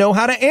didn't know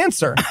how to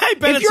answer. I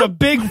bet it's a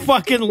big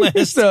fucking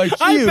list. I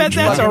bet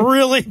that's a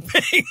really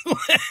big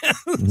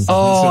list.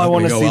 Oh, I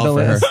want to see the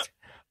list.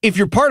 If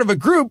you're part of a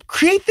group,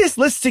 create this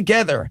list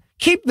together.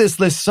 Keep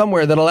this list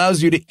somewhere that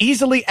allows you to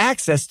easily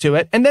access to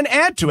it and then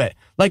add to it,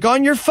 like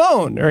on your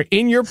phone or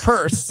in your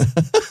purse.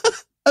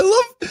 I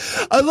love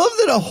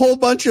that a whole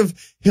bunch of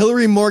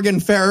Hillary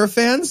Morgan Ferrer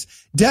fans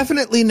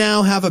definitely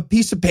now have a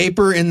piece of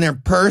paper in their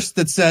purse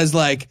that says,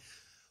 like,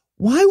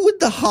 why would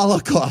the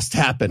Holocaust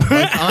happen?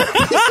 Like, on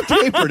a piece of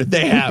paper did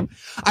they have?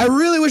 I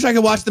really wish I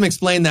could watch them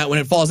explain that when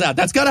it falls out.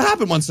 That's got to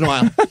happen once in a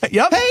while.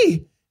 Yep.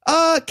 Hey,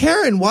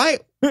 Karen, why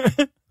do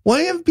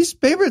you have a piece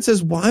of paper that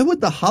says, why would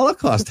the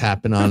Holocaust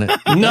happen on it?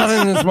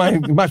 Nothing.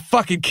 It's my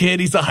fucking kid.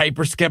 He's a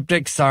hyper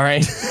skeptic.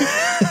 Sorry.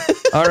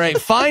 All right.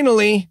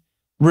 Finally,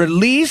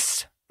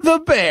 release the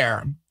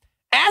bear.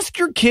 Ask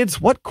your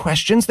kids what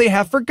questions they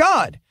have for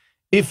God.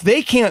 If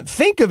they can't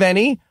think of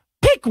any,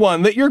 pick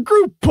one that your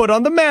group put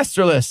on the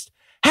master list.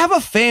 Have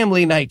a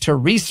family night to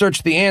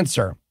research the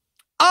answer.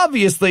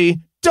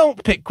 Obviously,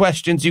 don't pick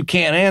questions you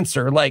can't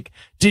answer, like,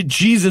 did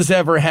Jesus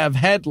ever have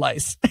head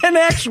lice? An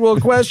actual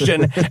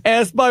question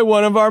asked by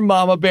one of our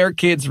mama bear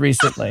kids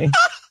recently.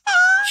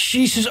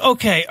 She says,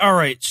 okay, all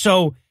right,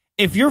 so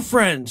if your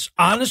friends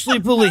honestly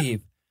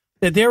believe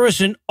that there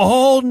is an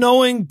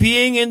all-knowing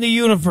being in the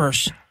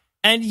universe,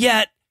 and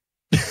yet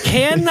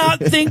cannot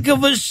think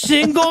of a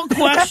single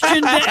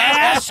question to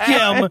ask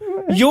him,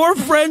 your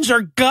friends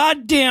are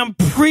goddamn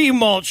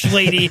pre-mulch,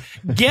 lady.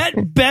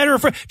 Get better.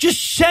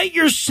 Just set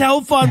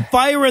yourself on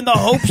fire in the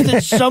hopes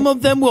that some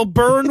of them will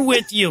burn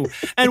with you.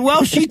 And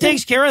while she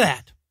takes care of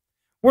that,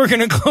 we're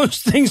going to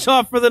close things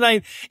off for the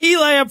night.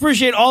 Eli, I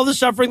appreciate all the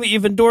suffering that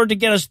you've endured to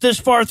get us this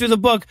far through the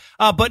book,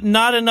 but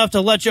not enough to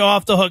let you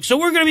off the hook. So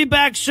we're going to be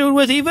back soon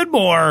with even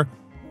more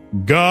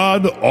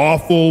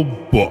God-awful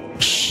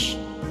books.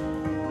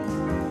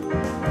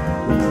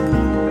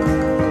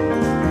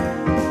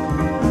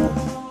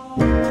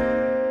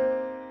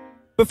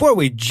 Before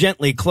we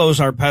gently close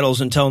our pedals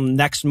until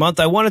next month,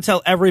 I want to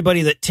tell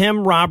everybody that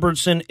Tim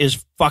Robertson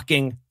is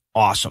fucking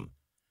awesome.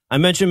 I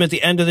mentioned him at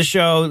the end of the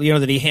show,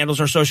 that he handles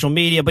our social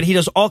media, but he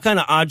does all kind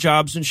of odd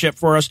jobs and shit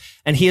for us,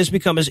 and he has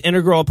become as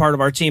integral a part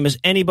of our team as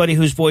anybody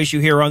whose voice you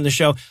hear on the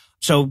show.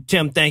 So,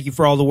 Tim, thank you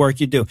for all the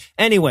work you do.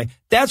 Anyway,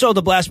 that's all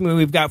the blasphemy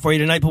we've got for you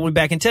tonight, but we'll be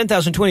back in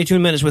 10,022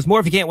 minutes with more.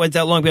 If you can't wait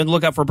that long, be on the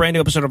lookout for a brand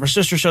new episode of our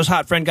sister show's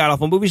Hot Friend God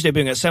Awful Movies,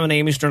 debuting at 7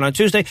 a.m. Eastern on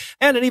Tuesday,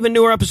 and an even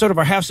newer episode of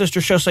our half-sister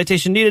show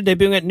Citation Needed,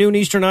 debuting at noon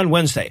Eastern on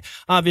Wednesday.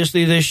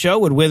 Obviously, this show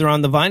would wither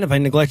on the vine if I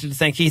neglected to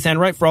thank Keith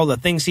Enright for all the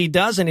things he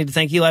does. I need to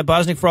thank Eli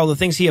Bosnick for all the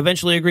things he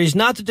eventually agrees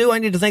not to do. I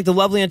need to thank the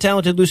lovely and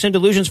talented Lucinda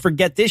Lugeons for,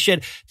 get this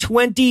shit,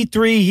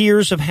 23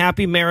 years of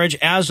happy marriage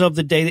as of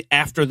the day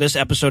after this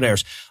episode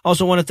airs.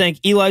 Also want to thank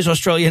Eli's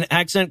Australian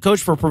accent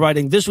coach for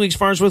providing this week's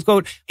Farnsworth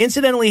quote.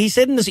 Incidentally, he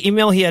said in his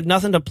email he had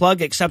nothing to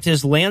plug except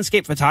his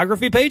landscape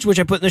photography page, which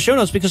I put in the show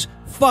notes because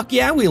fuck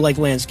yeah, we like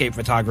landscape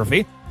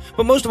photography.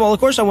 But most of all, of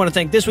course, I want to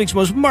thank this week's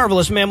most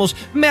marvelous mammals,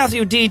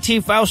 Matthew D.T.,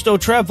 Fausto,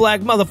 Trev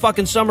Black,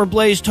 motherfucking Summer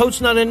Blaze, Totes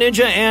Not a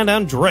Ninja, and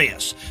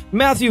Andreas.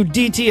 Matthew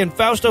D.T. and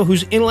Fausto,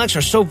 whose intellects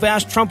are so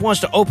vast Trump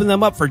wants to open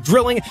them up for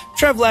drilling,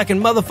 Trev Black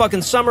and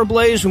motherfucking Summer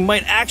Blaze, who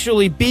might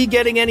actually be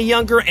getting any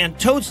younger, and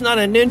Totes Not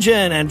a Ninja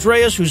and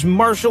Andreas, whose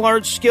martial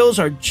arts skills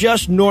are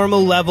just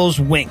normal levels,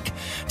 wink.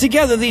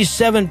 Together, these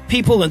 7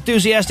 people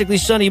enthusiastically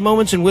sunny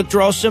moments and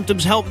withdrawal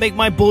symptoms help make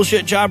my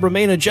bullshit job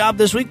remain a job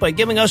this week by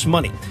giving us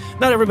money.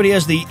 Not everybody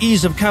has the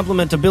ease of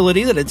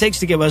complementability that it takes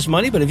to give us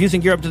money. But if you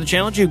think you're up to the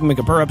challenge, you can make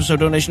a per-episode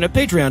donation at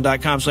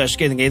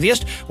patreon.com/Scathing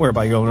Atheist,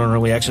 whereby you'll earn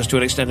early access to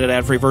an extended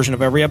ad-free version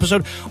of every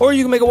episode. Or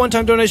you can make a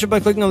one-time donation by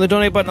clicking on the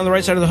donate button on the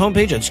right side of the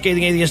homepage at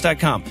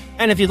scathingatheist.com.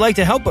 And if you'd like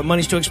to help, but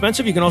money's too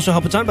expensive, you can also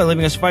help a ton by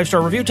leaving us a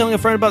 5-star review, telling a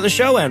friend about the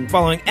show, and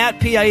following at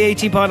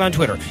PIATPod on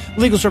Twitter.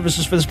 Legal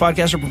services for this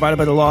podcast are provided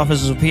by the law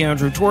offices of P.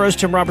 Andrew Torres.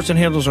 Tim Robertson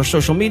handles our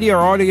social media.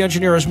 Our audio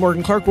engineer is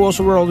Morgan Clark, who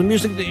also wrote all the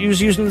music that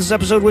was used in this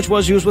episode, which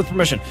was used with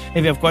permission.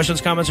 If you have questions,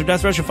 comments, or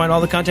death threats, you'll find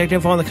all the contact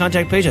info on the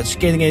contact page at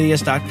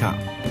scathingatheist.com.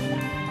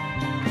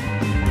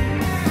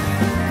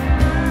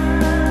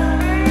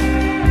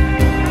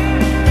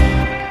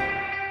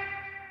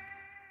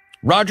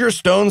 Roger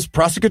Stone's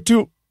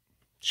prosecutor.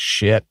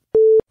 Shit.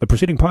 The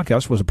preceding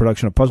podcast was a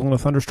production of Puzzle and a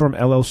Thunderstorm,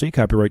 LLC,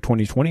 copyright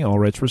 2020, all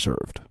rights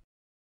reserved.